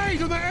a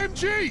grenade on that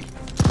MG!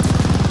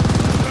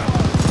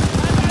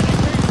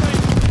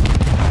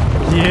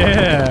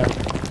 Yeah!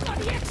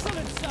 Bloody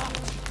excellent stuff!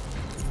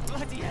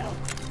 Bloody hell!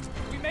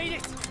 We made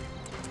it!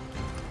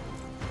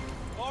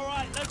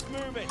 Alright, let's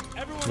move it.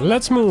 Everyone,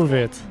 Let's move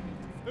it.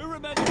 who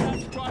remembers how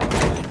to drive the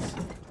fence?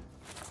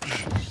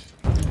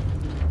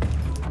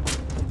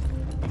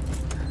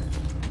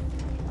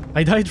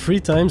 I died 3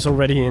 times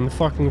already in the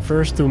fucking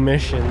first 2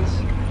 missions.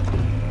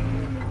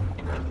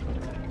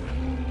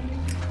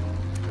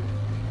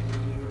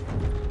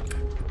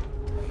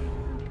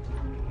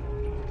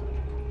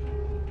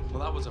 Well,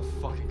 that was a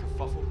fucking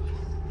kerfuffle.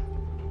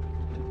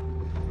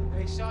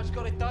 Hey, Sarge,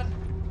 got it done.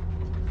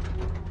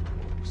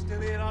 We're still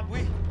here, aren't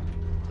we?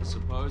 I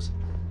suppose.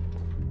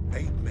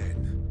 8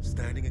 men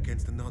standing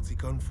against the Nazi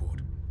gun fort.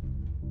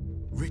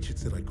 Richard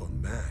said I'd gone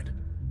mad.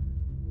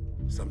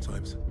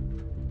 Sometimes,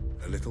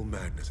 a little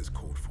madness is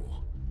called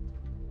for.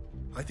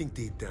 I think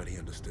deep down he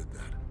understood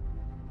that.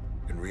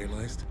 And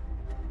realized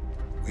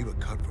we were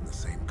cut from the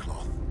same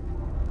cloth.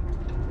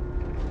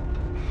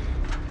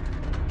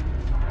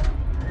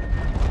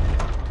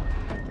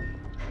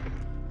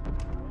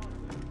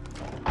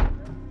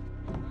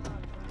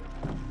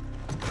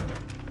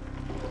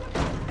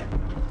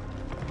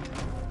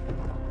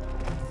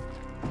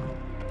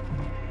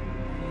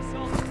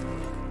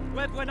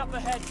 Webb went up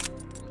ahead.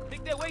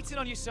 Think they're waiting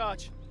on you,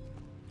 Sarge.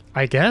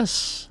 I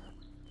guess.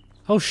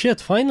 Oh shit,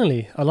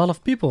 finally. A lot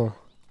of people.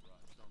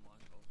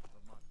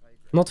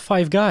 Not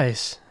 5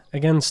 guys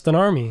against an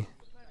army.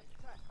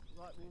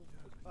 Right,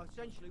 well,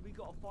 essentially we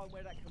got to find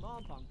where that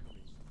command bunker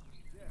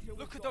is.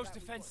 Look at those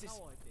defenses.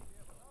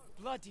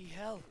 Bloody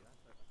hell.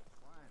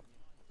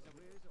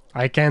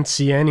 I can't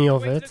see any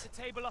of Waiting it. at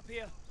the table up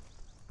here.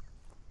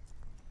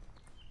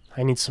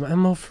 I need some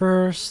ammo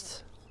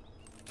first.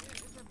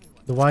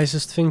 The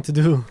wisest thing to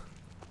do.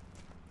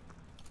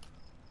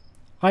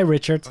 Hi,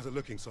 Richard. How's it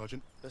looking,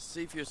 Sergeant? Let's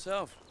see for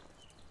yourself.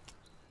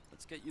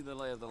 Let's get you the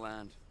lay of the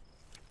land.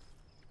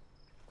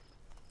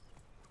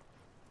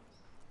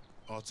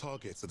 Our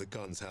targets are the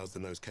guns housed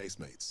in those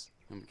casemates.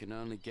 And we can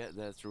only get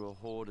there through a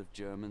horde of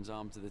Germans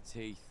armed to the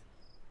teeth.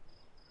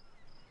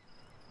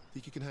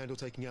 Think you can handle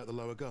taking out the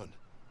lower gun?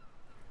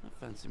 I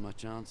fancy my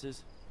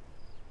chances.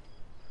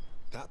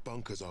 That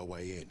bunker's our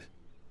way in,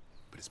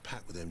 but it's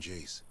packed with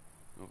MGs.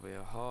 It'll be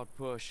a hard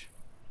push.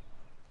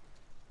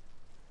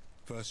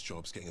 First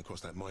job's getting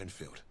across that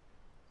minefield.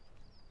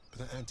 But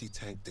that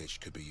anti-tank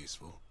ditch could be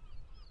useful.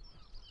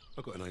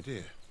 I've got an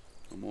idea.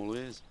 I'm all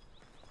ears.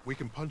 We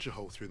can punch a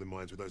hole through the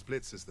mines with those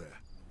blitzers there.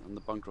 And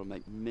the bunker will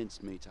make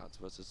mincemeat out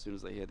of us as soon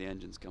as they hear the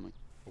engines coming.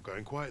 We're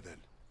going quiet then.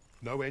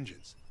 No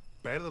engines.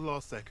 Bail at the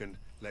last second,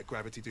 let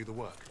gravity do the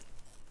work.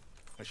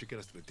 That should get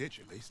us to the ditch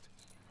at least.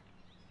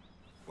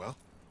 Well?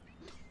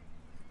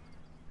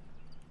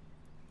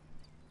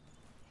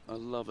 I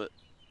love it.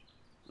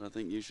 I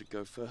think you should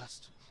go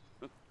first.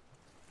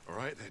 All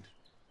right then.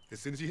 As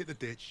soon as you hit the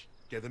ditch,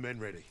 get the men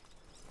ready.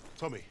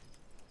 Tommy,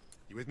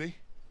 you with me?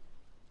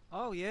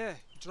 Oh, yeah.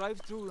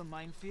 Drive through the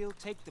minefield,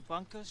 take the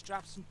bunker,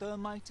 strap some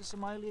thermite to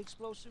some highly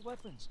explosive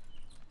weapons.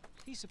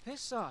 Piece of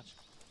piss, Sarge.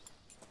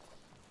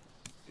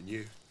 And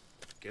you,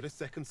 get a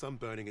second sun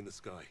burning in the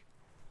sky.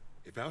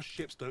 If our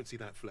ships don't see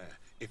that flare,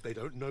 if they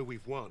don't know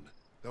we've won,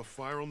 They'll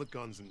fire on the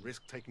guns and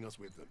risk taking us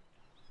with them.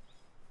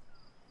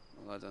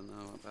 Well, I don't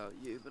know about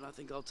you, but I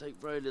think I'll take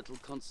very little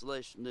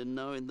consolation in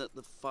knowing that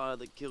the fire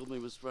that killed me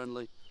was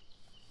friendly.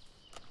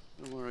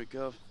 Don't worry,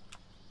 Gov.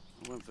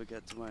 I won't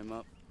forget to aim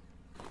up.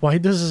 Why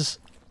does his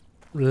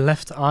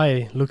left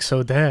eye look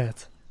so dead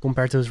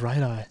compared to his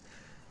right eye?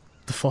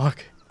 The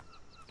fuck?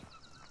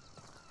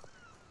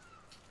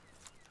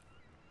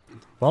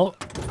 Well,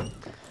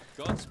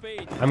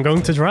 Godspeed. I'm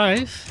going to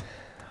drive.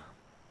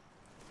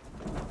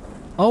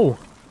 Oh.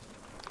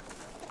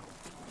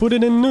 Put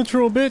it in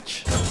neutral,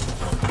 bitch.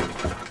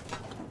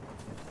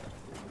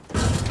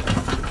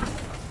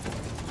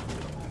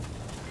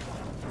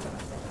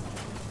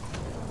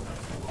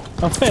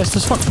 I'm fast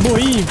as fuck,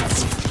 boy.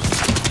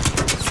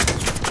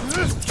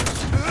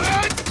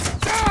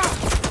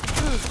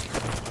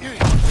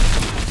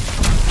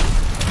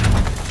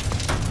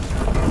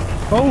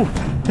 Oh!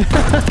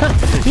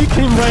 He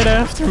came right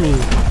after me.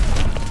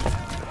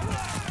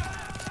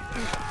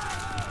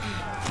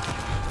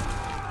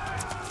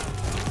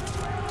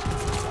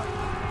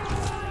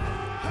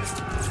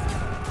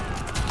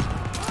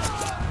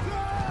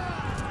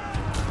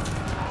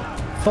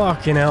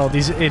 Fucking hell,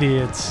 these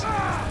idiots.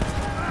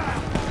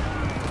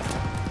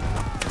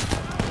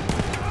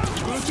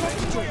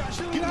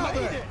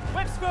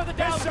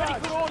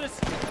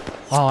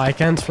 Oh, I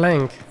can't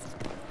flank.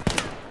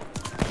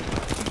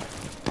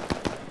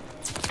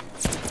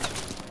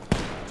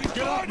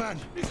 Get up, man!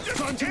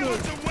 Time to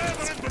move!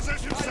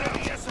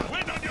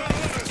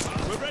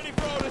 We're ready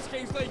for orders,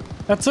 Kingsley.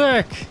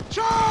 Attack!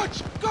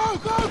 Charge! Go,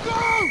 go,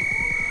 go!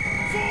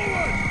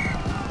 Forward!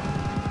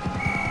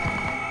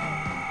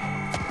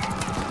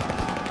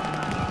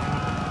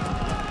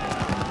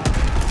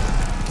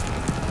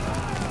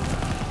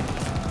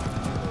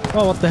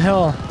 Oh, what the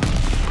hell?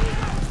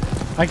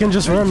 I can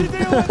just run.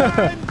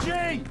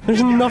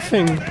 There's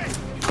nothing.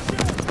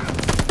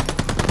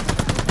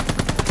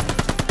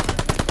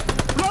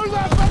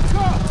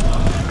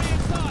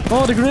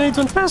 Oh, the grenade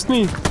went past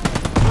me.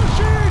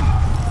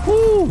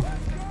 Woo!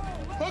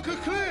 Bunker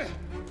clear!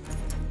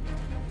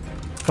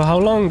 For how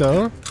long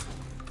though?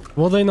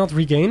 Will they not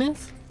regain it?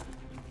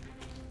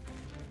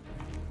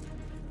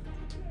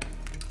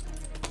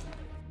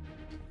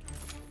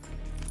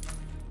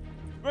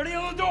 Ready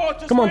on the door.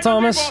 Come on,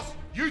 Thomas.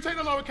 You take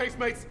the lowercase,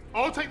 mates.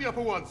 I'll take the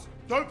upper ones.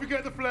 Don't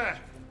forget the flare.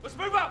 Let's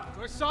move up.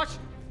 Good, Sarge.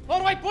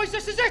 All right, boys,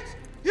 this is it.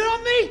 You're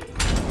on me.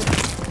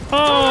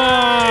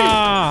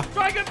 Ah!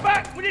 Try and get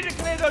back. We need to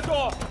clear the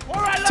door.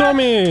 All right, lads.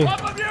 Tommy,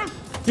 Up of you.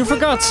 you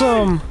forgot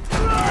some.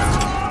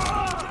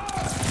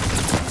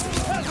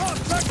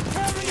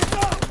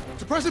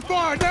 Suppressive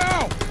fire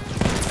now!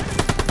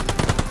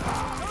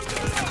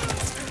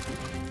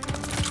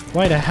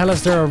 Why the hell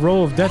is there a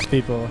row of dead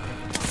people?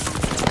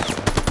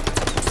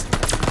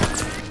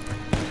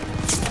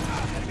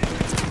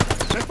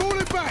 They're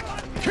falling back!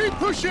 Keep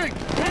pushing!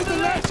 Hit the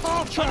left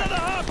half track! Another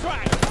half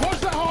track. Watch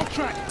that half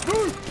track!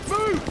 Move!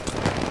 Move!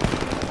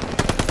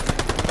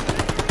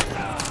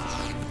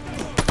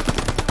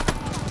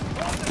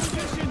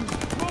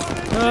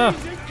 Ah.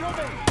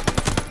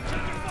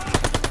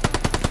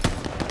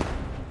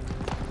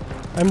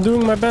 I'm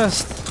doing my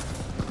best.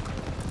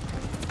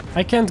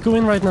 I can't go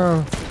in right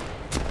now.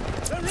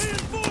 They're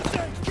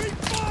reinforcing. Keep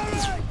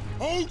firing.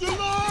 Hold the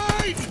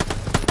line!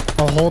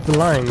 I'll hold the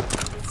line.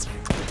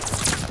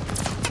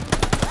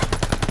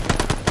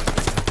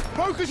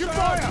 Focus your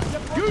fire!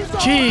 Use the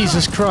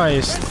Jesus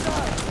Christ.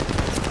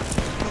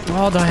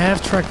 Oh, the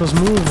half track was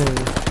moving.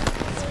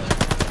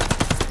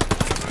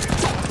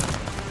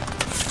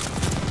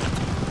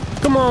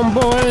 Come on,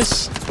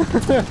 boys.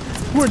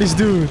 Where are these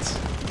dudes?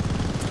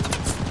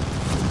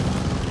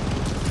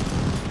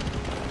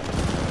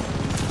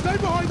 Stay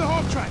behind the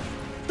half track!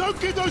 Don't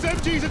give those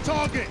MGs a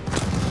target!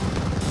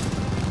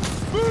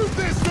 Move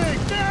this thing,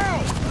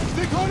 now!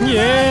 Stick on your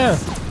Yeah!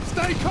 legs.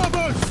 Stay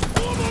covered!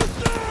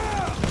 Almost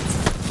there!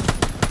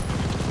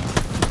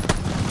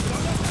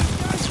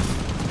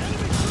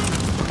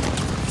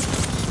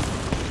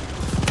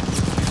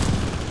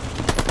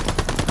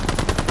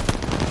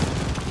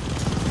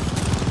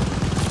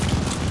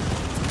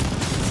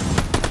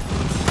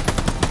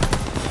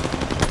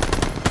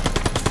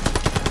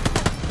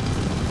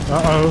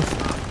 Uh-oh.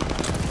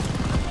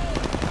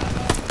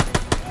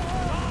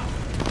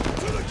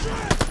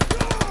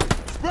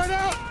 Spread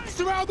out!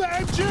 Surround the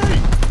MG!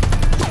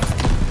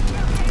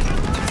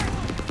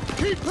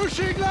 Keep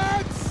pushing,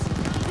 lads!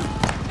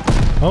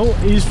 Oh,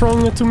 he's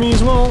throwing it to me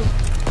as well.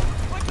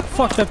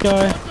 Fuck that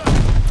guy.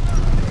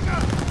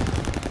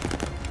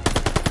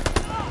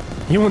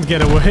 He won't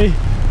get away.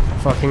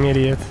 Fucking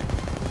idiot.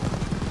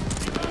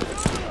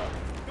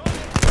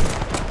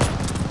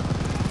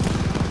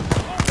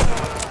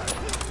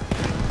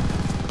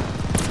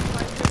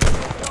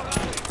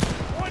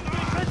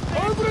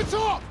 Over the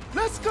top!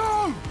 Let's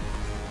go!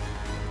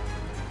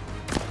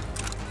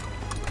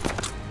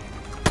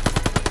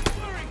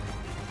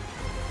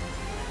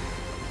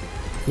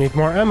 Need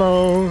more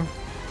ammo.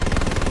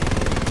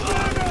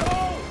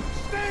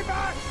 Stay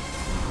back!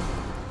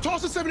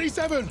 Toss a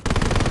 77!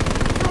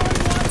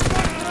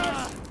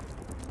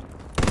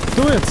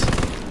 Do it!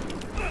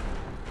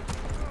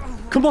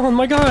 Come on,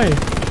 my guy!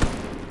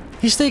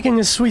 He's taking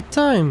his sweet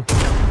time.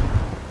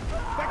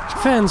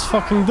 Fans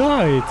fucking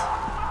died.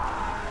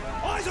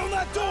 Eyes on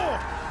that door!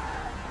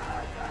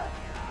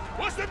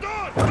 What's the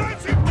door?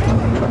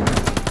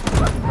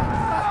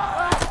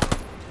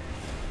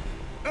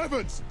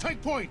 Evans,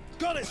 take point!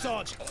 Got it,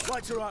 Sarge.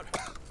 Lights are out.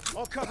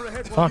 I'll cover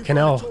ahead while Fucking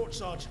you hell. find the torch,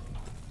 Sarge.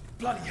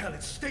 Bloody hell,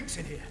 it stinks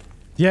in here.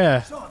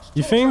 Yeah, Sarge,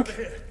 you torch think?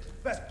 over here.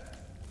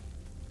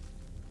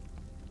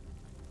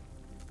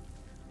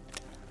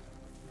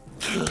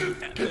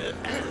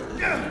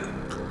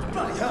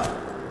 Bloody hell.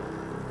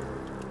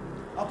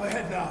 Up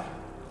ahead now.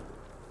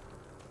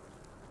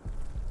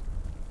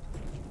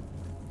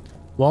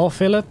 Well,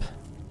 Philip,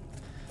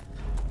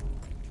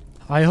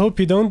 I hope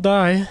you don't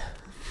die.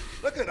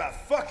 Look at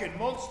that fucking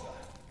monster.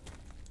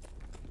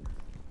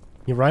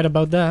 You're right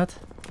about that.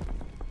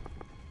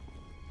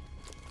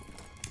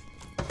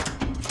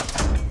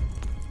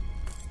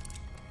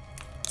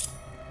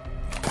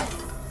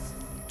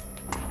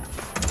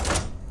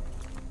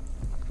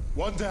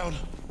 One down,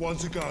 one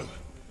to go.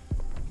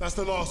 That's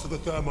the last of the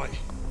thermite.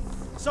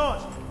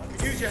 Sarge, I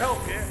could use your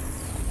help here.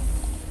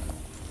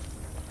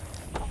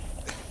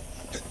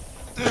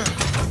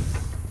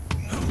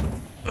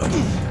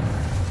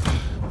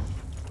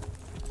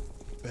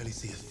 Barely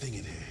see a thing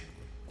in here.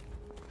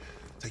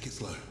 Take it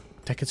slow.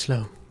 Take it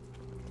slow.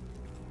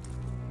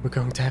 We're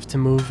going to have to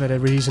move at a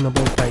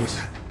reasonable pace.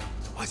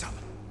 Eyes up.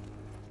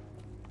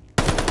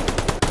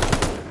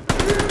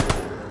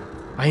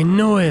 I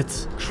know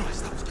it!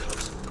 Christ, that was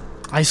close.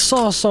 I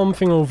saw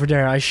something over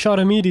there. I shot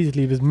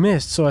immediately but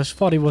missed, so I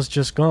thought he was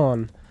just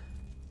gone.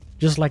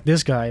 Just like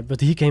this guy,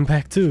 but he came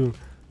back too.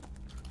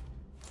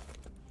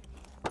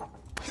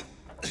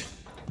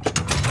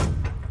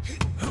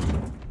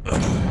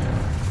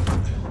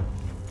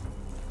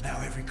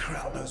 Now every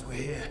crowd knows we're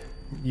here.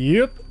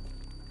 Yep.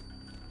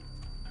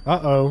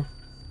 Uh-oh.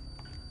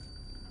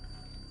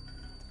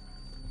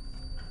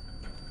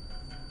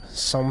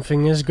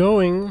 Something is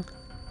going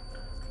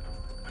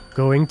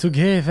to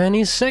give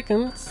any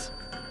second.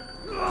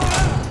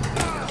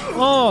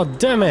 Oh,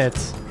 damn it.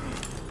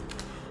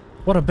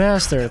 What a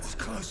bastard.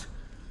 Close.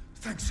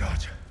 Thanks,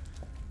 Sarge.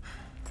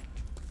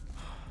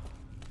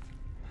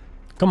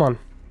 Come on.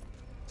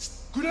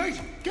 Grenade!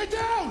 Get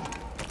down!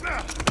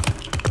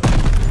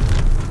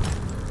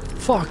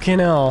 Fucking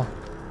hell.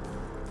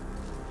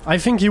 I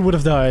think he would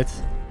have died.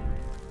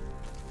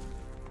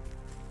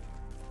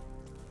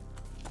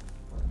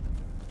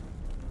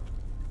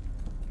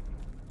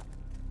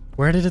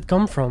 Where did it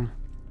come from?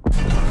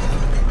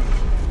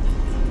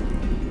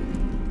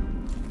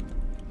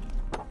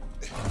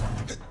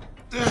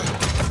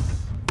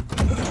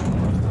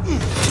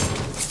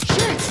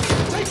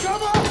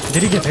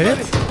 Did he get hit?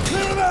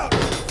 Clear him out!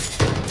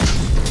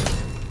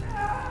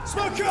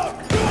 Smoke out!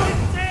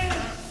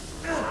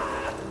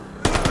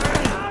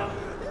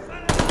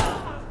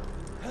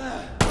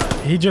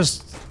 He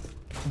just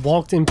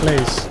walked in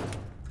place.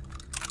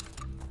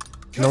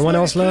 No one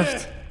else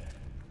left?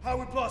 How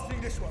are we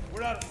blasting this one?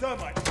 We're out of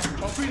thermite.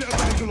 I'll feed it a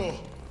Bangalore.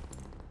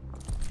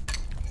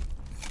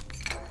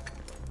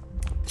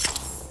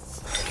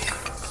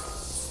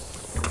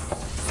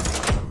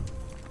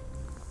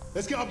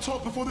 Let's get up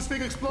top before this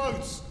thing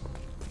explodes.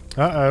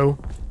 Uh-oh.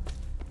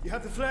 You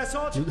have the flare,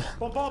 Sarge?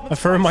 Bombardment. A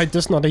thermite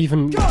does not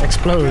even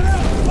explode.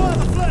 Fire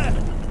the flare!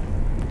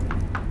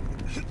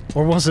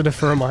 Or was it a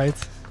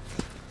thermite?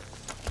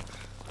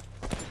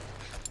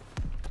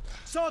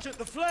 Sergeant,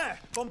 the flare!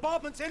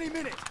 Bombardment's any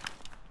minute!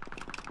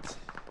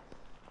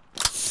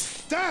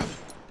 Damn!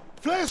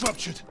 Flare's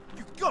ruptured!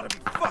 You gotta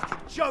be fucking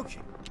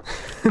joking!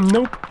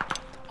 Nope.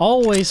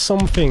 Always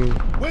something.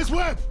 Where's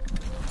Webb?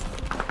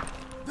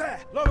 There!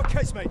 Lower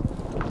case, mate!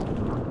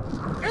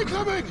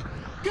 Incoming!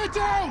 Get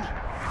down!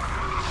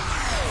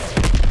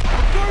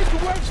 I'm going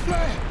for Webb's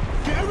flare!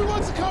 Get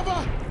everyone to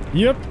cover!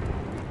 Yep.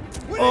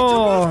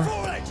 Oh.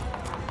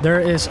 There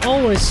is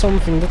always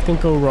something that can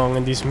go wrong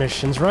in these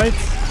missions, right?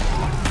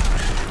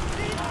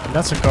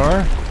 That's a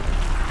car.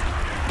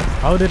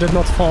 How did it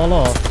not fall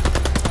off?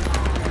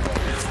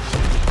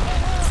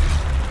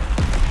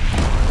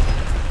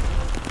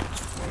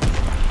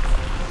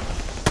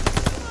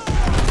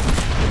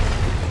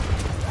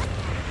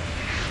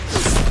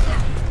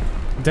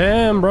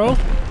 Damn, bro.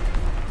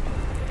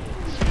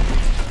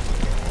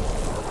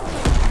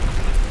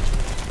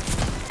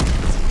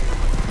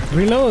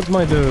 Reload,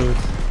 my dude.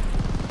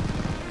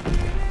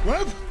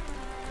 Webb?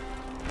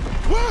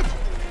 Webb!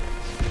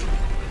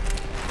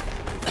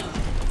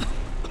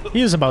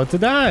 He is about to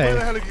die. Where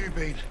the hell have you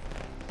been?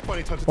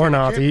 Funny time to Or take a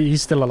not, kid.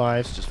 he's still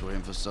alive. Just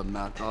waiting for some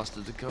mad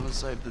bastard to come and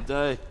save the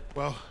day.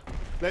 Well,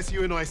 let's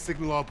you and I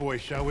signal our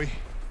boys, shall we?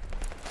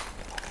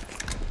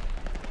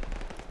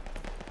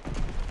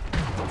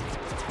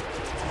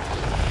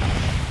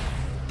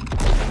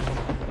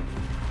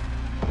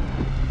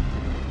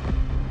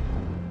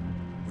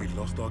 We'd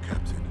lost our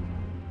captain,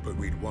 but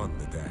we'd won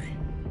the day.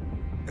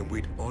 And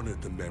we'd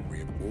honored the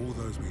memory of all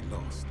those we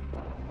lost.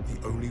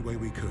 The only way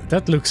we could.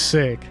 That looks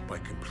sick. By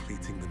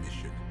completing the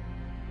mission.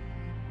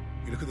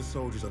 You look at the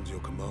soldiers under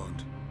your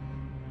command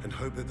and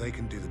hope that they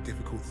can do the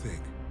difficult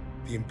thing,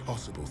 the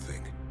impossible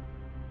thing.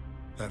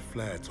 That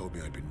flare told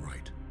me I'd been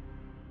right.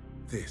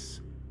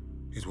 This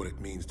is what it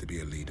means to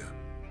be a leader.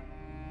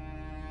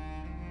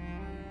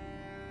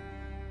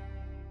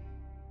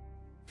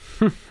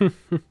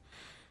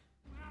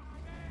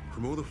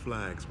 From all the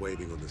flags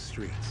waving on the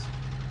streets,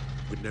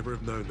 we'd never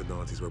have known the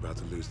Nazis were about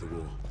to lose the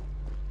war.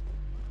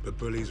 But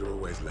bullies are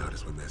always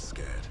loudest when they're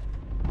scared.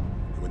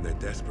 And when they're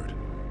desperate,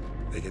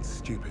 they get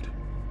stupid.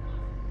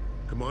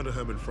 Commander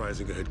Hermann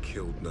Freisinger had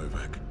killed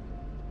Novak.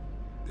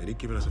 Then he'd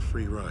given us a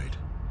free ride,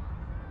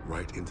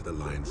 right into the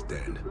lion's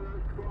den.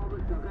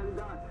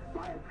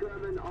 By a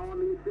German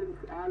army since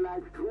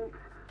Allied troops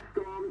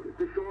stormed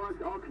the shores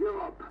of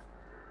Europe.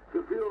 The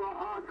Führer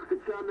asked the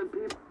German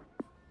people.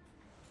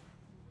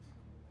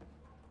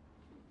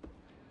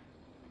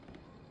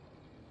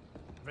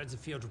 Read the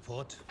field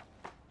report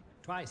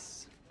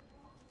twice.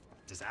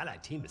 This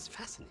Allied team is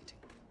fascinating.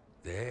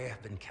 They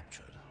have been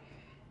captured.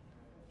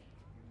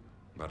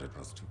 But it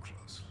was too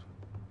close.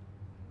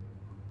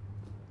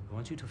 I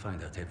want you to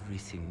find out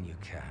everything you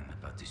can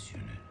about this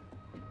unit.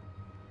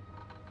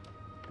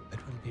 It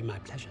will be my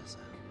pleasure, sir.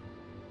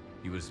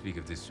 You will speak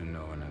of this to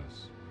no one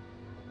else,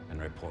 and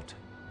report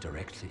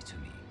directly to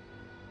me.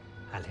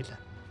 Heil Hitler.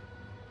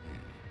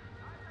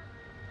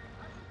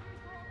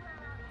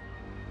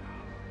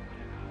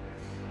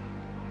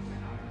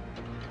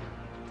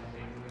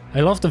 I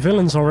love the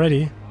villains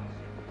already.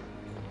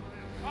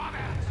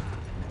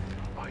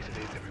 Right, it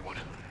is, everyone.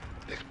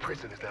 This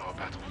prison is now our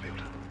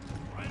battlefield.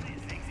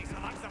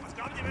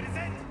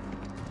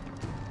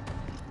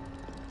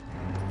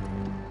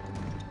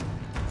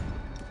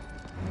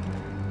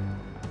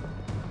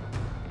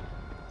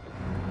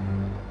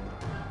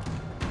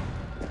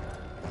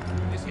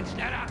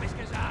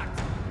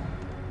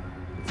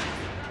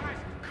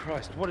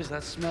 Christ, what is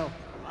that smell?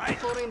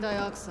 Chlorine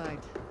dioxide.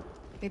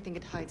 They think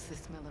it hides the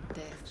smell of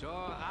death. So,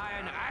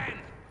 ein!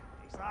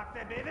 Ich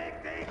sagte,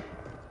 beweg dich!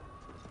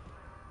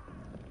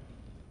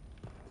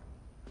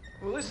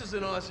 Well, this is the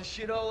nicest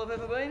shithole I've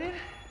ever been in.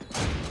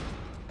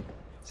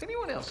 Is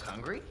anyone else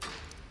hungry?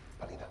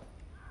 Alina,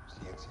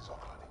 zdjęcie z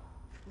ochrony.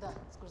 Da,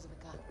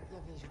 skurzybyka, ja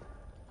wierzę.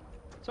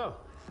 So,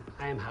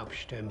 I am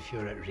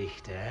Hauptsturmführer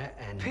Richter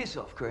and... Piss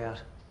off,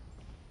 crowd.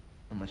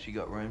 Unless you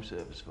got room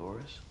service for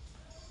us.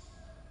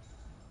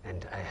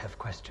 And I have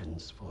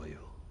questions for you.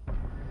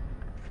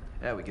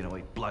 How are we gonna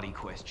eat bloody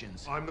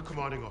questions? I'm the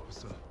commanding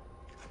officer.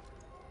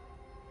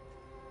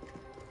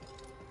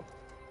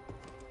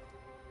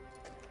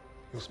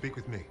 You'll speak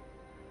with me.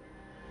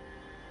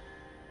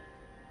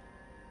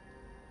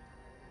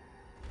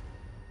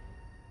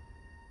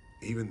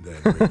 Even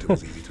then, Richter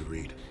was easy to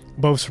read.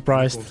 Both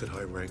surprised. Uniforms at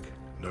high rank,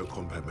 no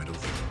combat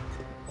medals.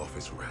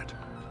 Office rat.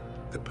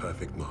 The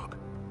perfect mark.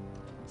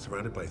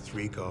 Surrounded by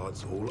 3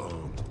 guards, all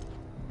armed.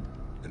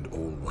 And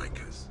all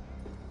wankers.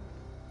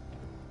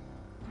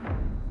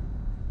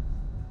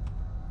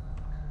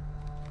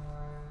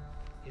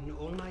 In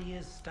all my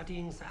years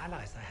studying the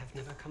Allies, I have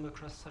never come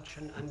across such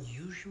an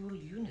unusual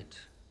unit.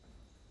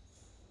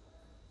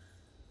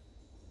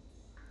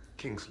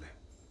 Kingsley.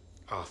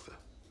 Arthur.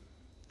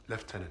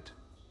 Lieutenant.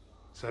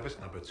 Service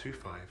number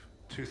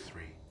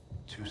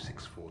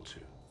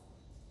 25232642.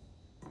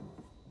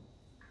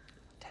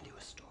 Tell you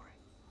a story.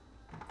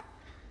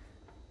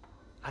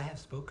 I have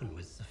spoken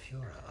with the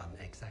Führer on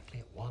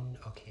exactly one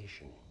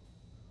occasion.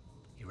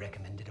 He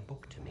recommended a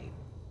book to me.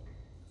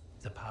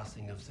 The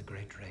Passing of the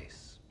Great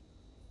Race.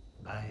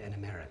 By an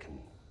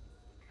American.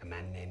 A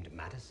man named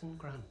Madison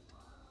Grant.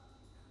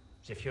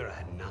 The Führer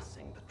had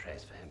nothing but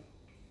praise for him.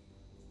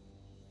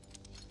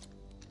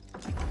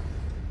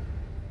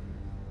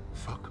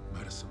 Fuck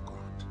Madison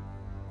Grant.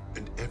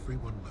 And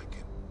everyone like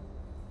him.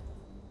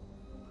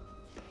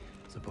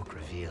 The book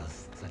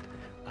reveals that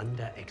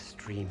under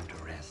extreme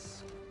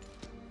duress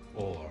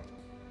or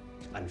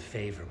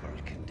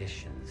unfavorable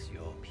conditions,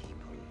 your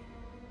people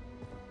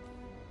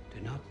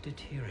do not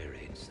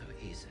deteriorate so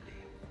easily.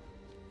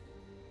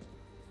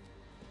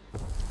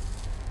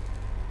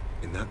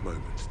 In that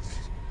moment,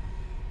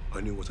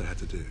 I knew what I had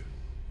to do.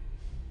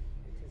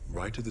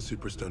 Right at the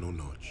suprasternal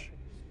notch,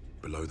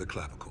 below the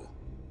clavicle.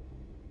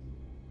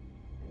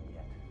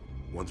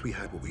 Once we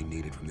had what we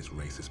needed from this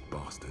racist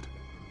bastard,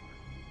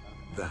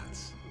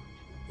 that's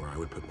where I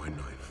would put my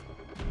knife.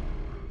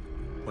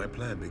 My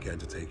plan began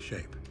to take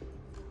shape.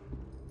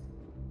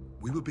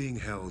 We were being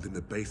held in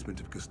the basement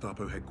of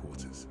Gestapo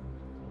headquarters.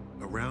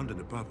 Around and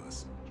above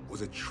us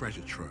was a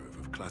treasure trove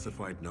of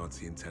classified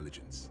Nazi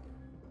intelligence.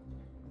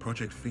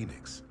 Project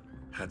Phoenix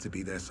had to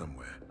be there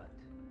somewhere,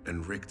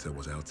 and Richter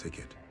was our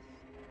ticket.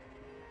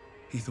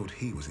 He thought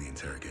he was the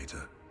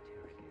interrogator.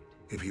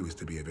 If he was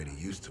to be of any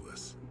use to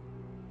us,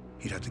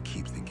 he'd have to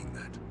keep thinking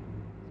that.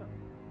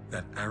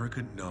 That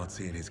arrogant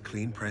Nazi in his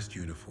clean-pressed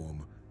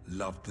uniform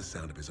loved the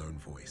sound of his own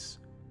voice.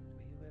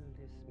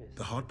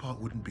 The hard part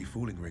wouldn't be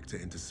fooling Richter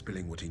into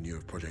spilling what he knew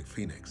of Project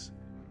Phoenix.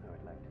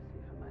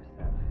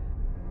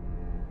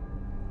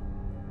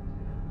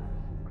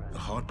 The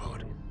hard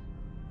part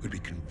would be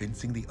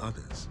convincing the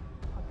others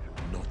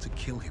not to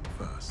kill him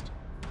first.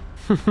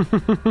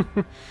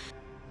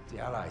 The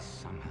Allies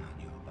somehow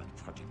knew about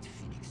Project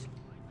Phoenix.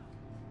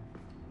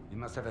 You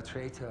must have a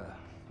traitor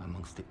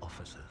amongst the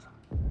officers.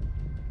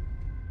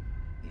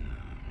 No.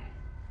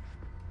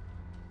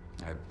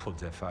 I pulled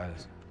their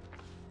files.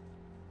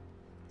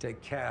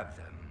 Take care of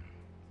them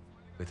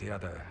with the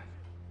other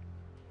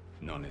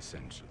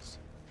non-essentials.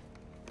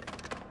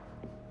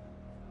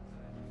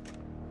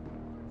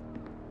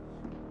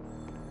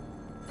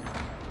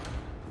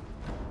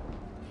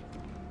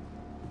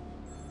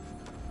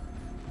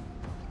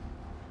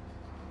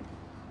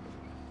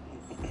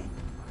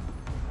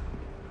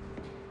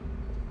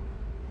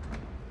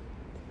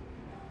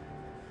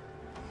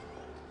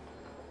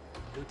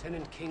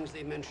 Lieutenant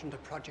Kingsley mentioned a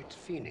Project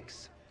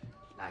Phoenix.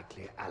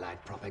 Likely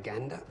Allied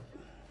propaganda.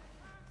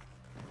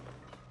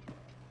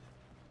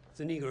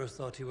 The Negro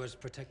thought he was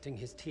protecting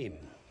his team.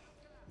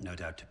 No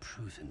doubt to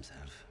prove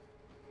himself.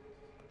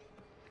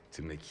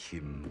 To make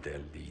him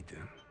their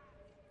leader.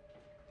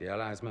 The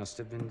Allies must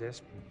have been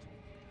desperate.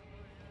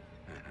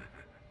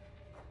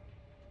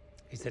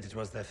 He said it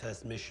was their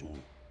first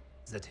mission.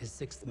 That his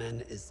sixth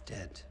man is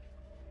dead.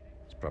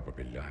 He's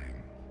probably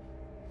lying.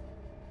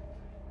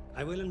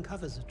 I will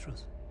uncover the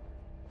truth.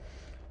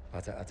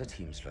 Are there other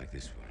teams like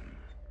this one?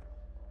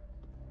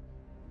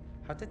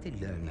 How did they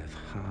learn of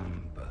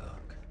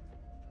Hamburg?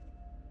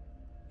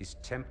 Is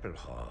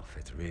Tempelhof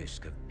at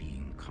risk of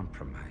being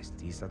compromised?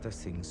 These are the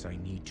things I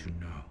need to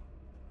know.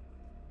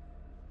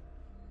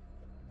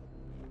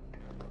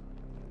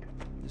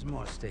 There's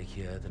more at stake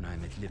here than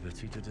I'm at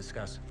liberty to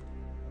discuss.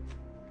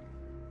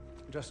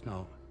 Just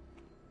know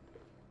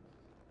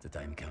that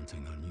I'm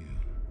counting on you,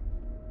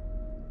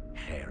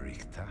 Herr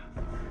Richter.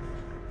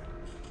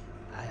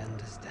 I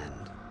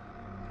understand.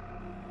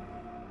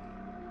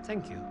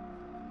 Thank you.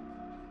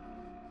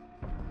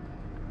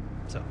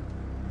 So.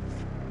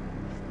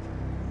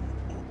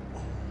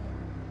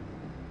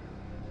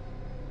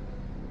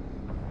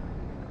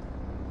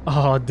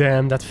 Oh,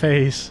 damn, that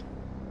face.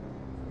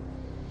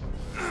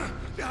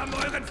 Wir haben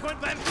euren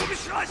Freund beim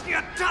Gummischleusen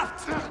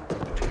ertappt!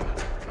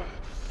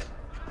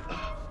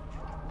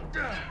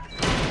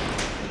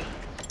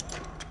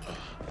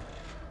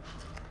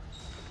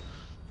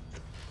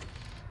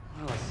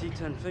 Well, I see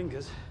 10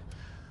 fingers.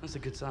 That's a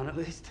good sign, at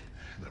least.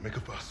 Don't make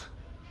a fuss.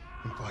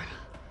 I'm fine.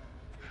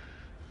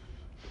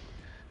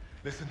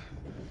 Listen.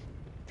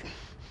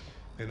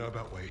 They know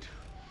about Wade.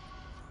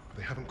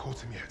 They haven't caught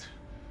him yet.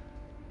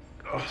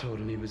 You told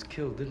him he was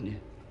killed, didn't you?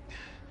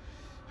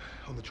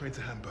 On the train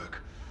to Hamburg.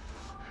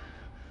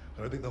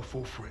 I don't think they'll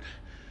fall for it.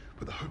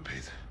 But the hope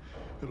is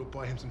it'll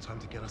buy him some time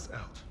to get us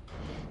out.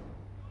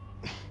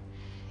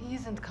 He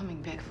isn't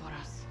coming back for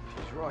us.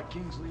 He's right,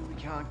 Kingsley. We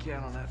can't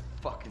count on that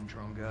fucking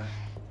Drongo.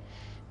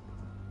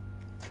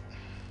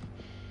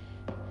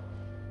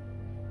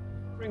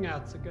 Bring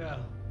out the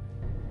girl.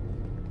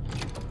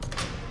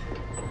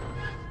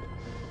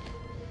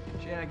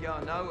 She ain't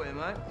going nowhere,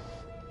 mate.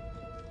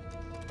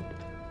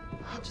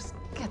 Oh, just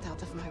get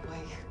out of my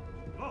way.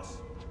 Boss!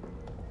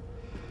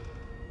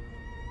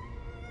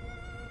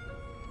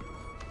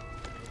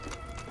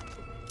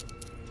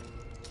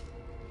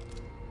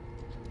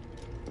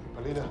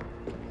 Polina,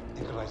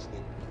 играй с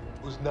ним.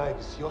 Узнай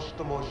все,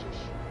 что можешь.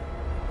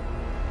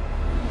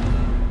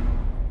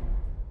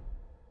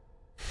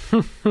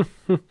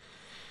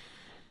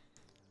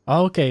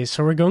 Okay,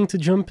 so we're going to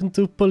jump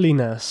into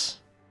Polina's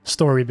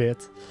story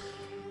bit.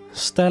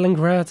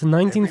 Stalingrad,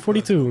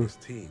 1942. This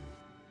team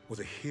was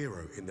a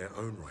hero in their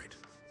own right,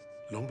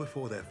 long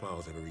before their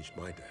files ever reached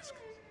my desk.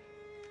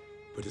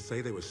 But to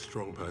say they were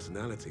strong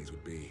personalities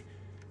would be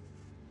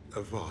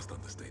a vast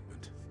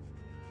understatement.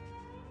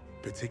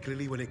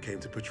 Particularly when it came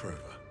to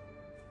Petrova.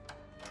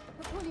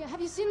 Napoleon, have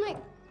you seen my...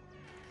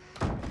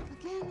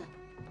 Again?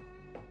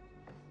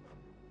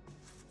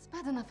 It's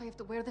bad enough I have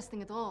to wear this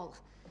thing at all.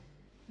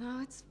 Now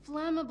it's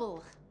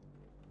flammable.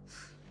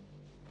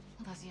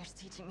 All those years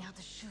teaching me how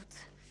to shoot.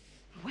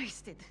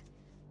 Wasted.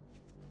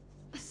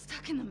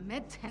 Stuck in a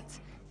med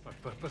tent.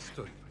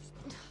 Постой.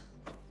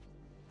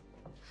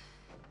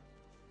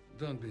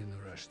 Don't be in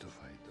a rush to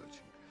fight,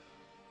 доченька.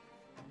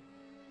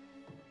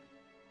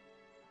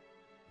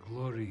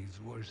 Glory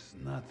is worth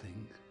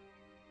nothing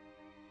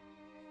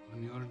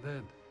when you're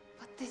dead.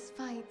 But this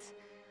fight,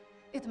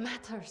 it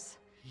matters.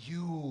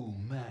 You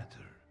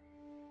matter.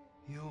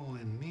 You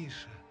and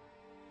Misha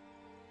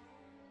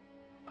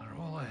are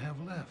all I have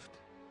left.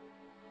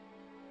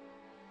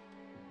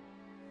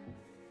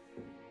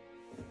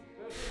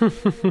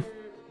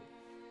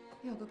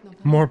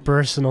 More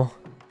personal.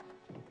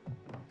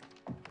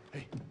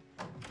 Hey,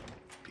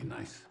 be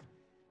nice.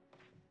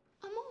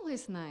 I'm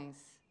always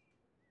nice.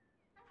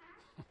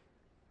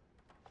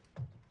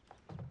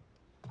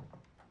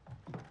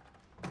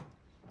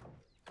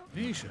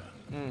 Misha,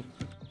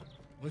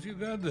 what you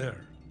got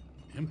there?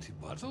 Empty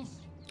bottles?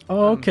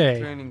 Okay.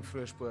 Training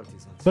fresh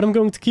partisans. But I'm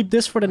going to keep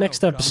this for the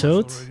next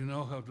episode. Already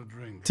know how to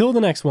drink. Till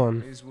the next one.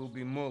 These will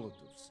be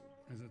Molotovs.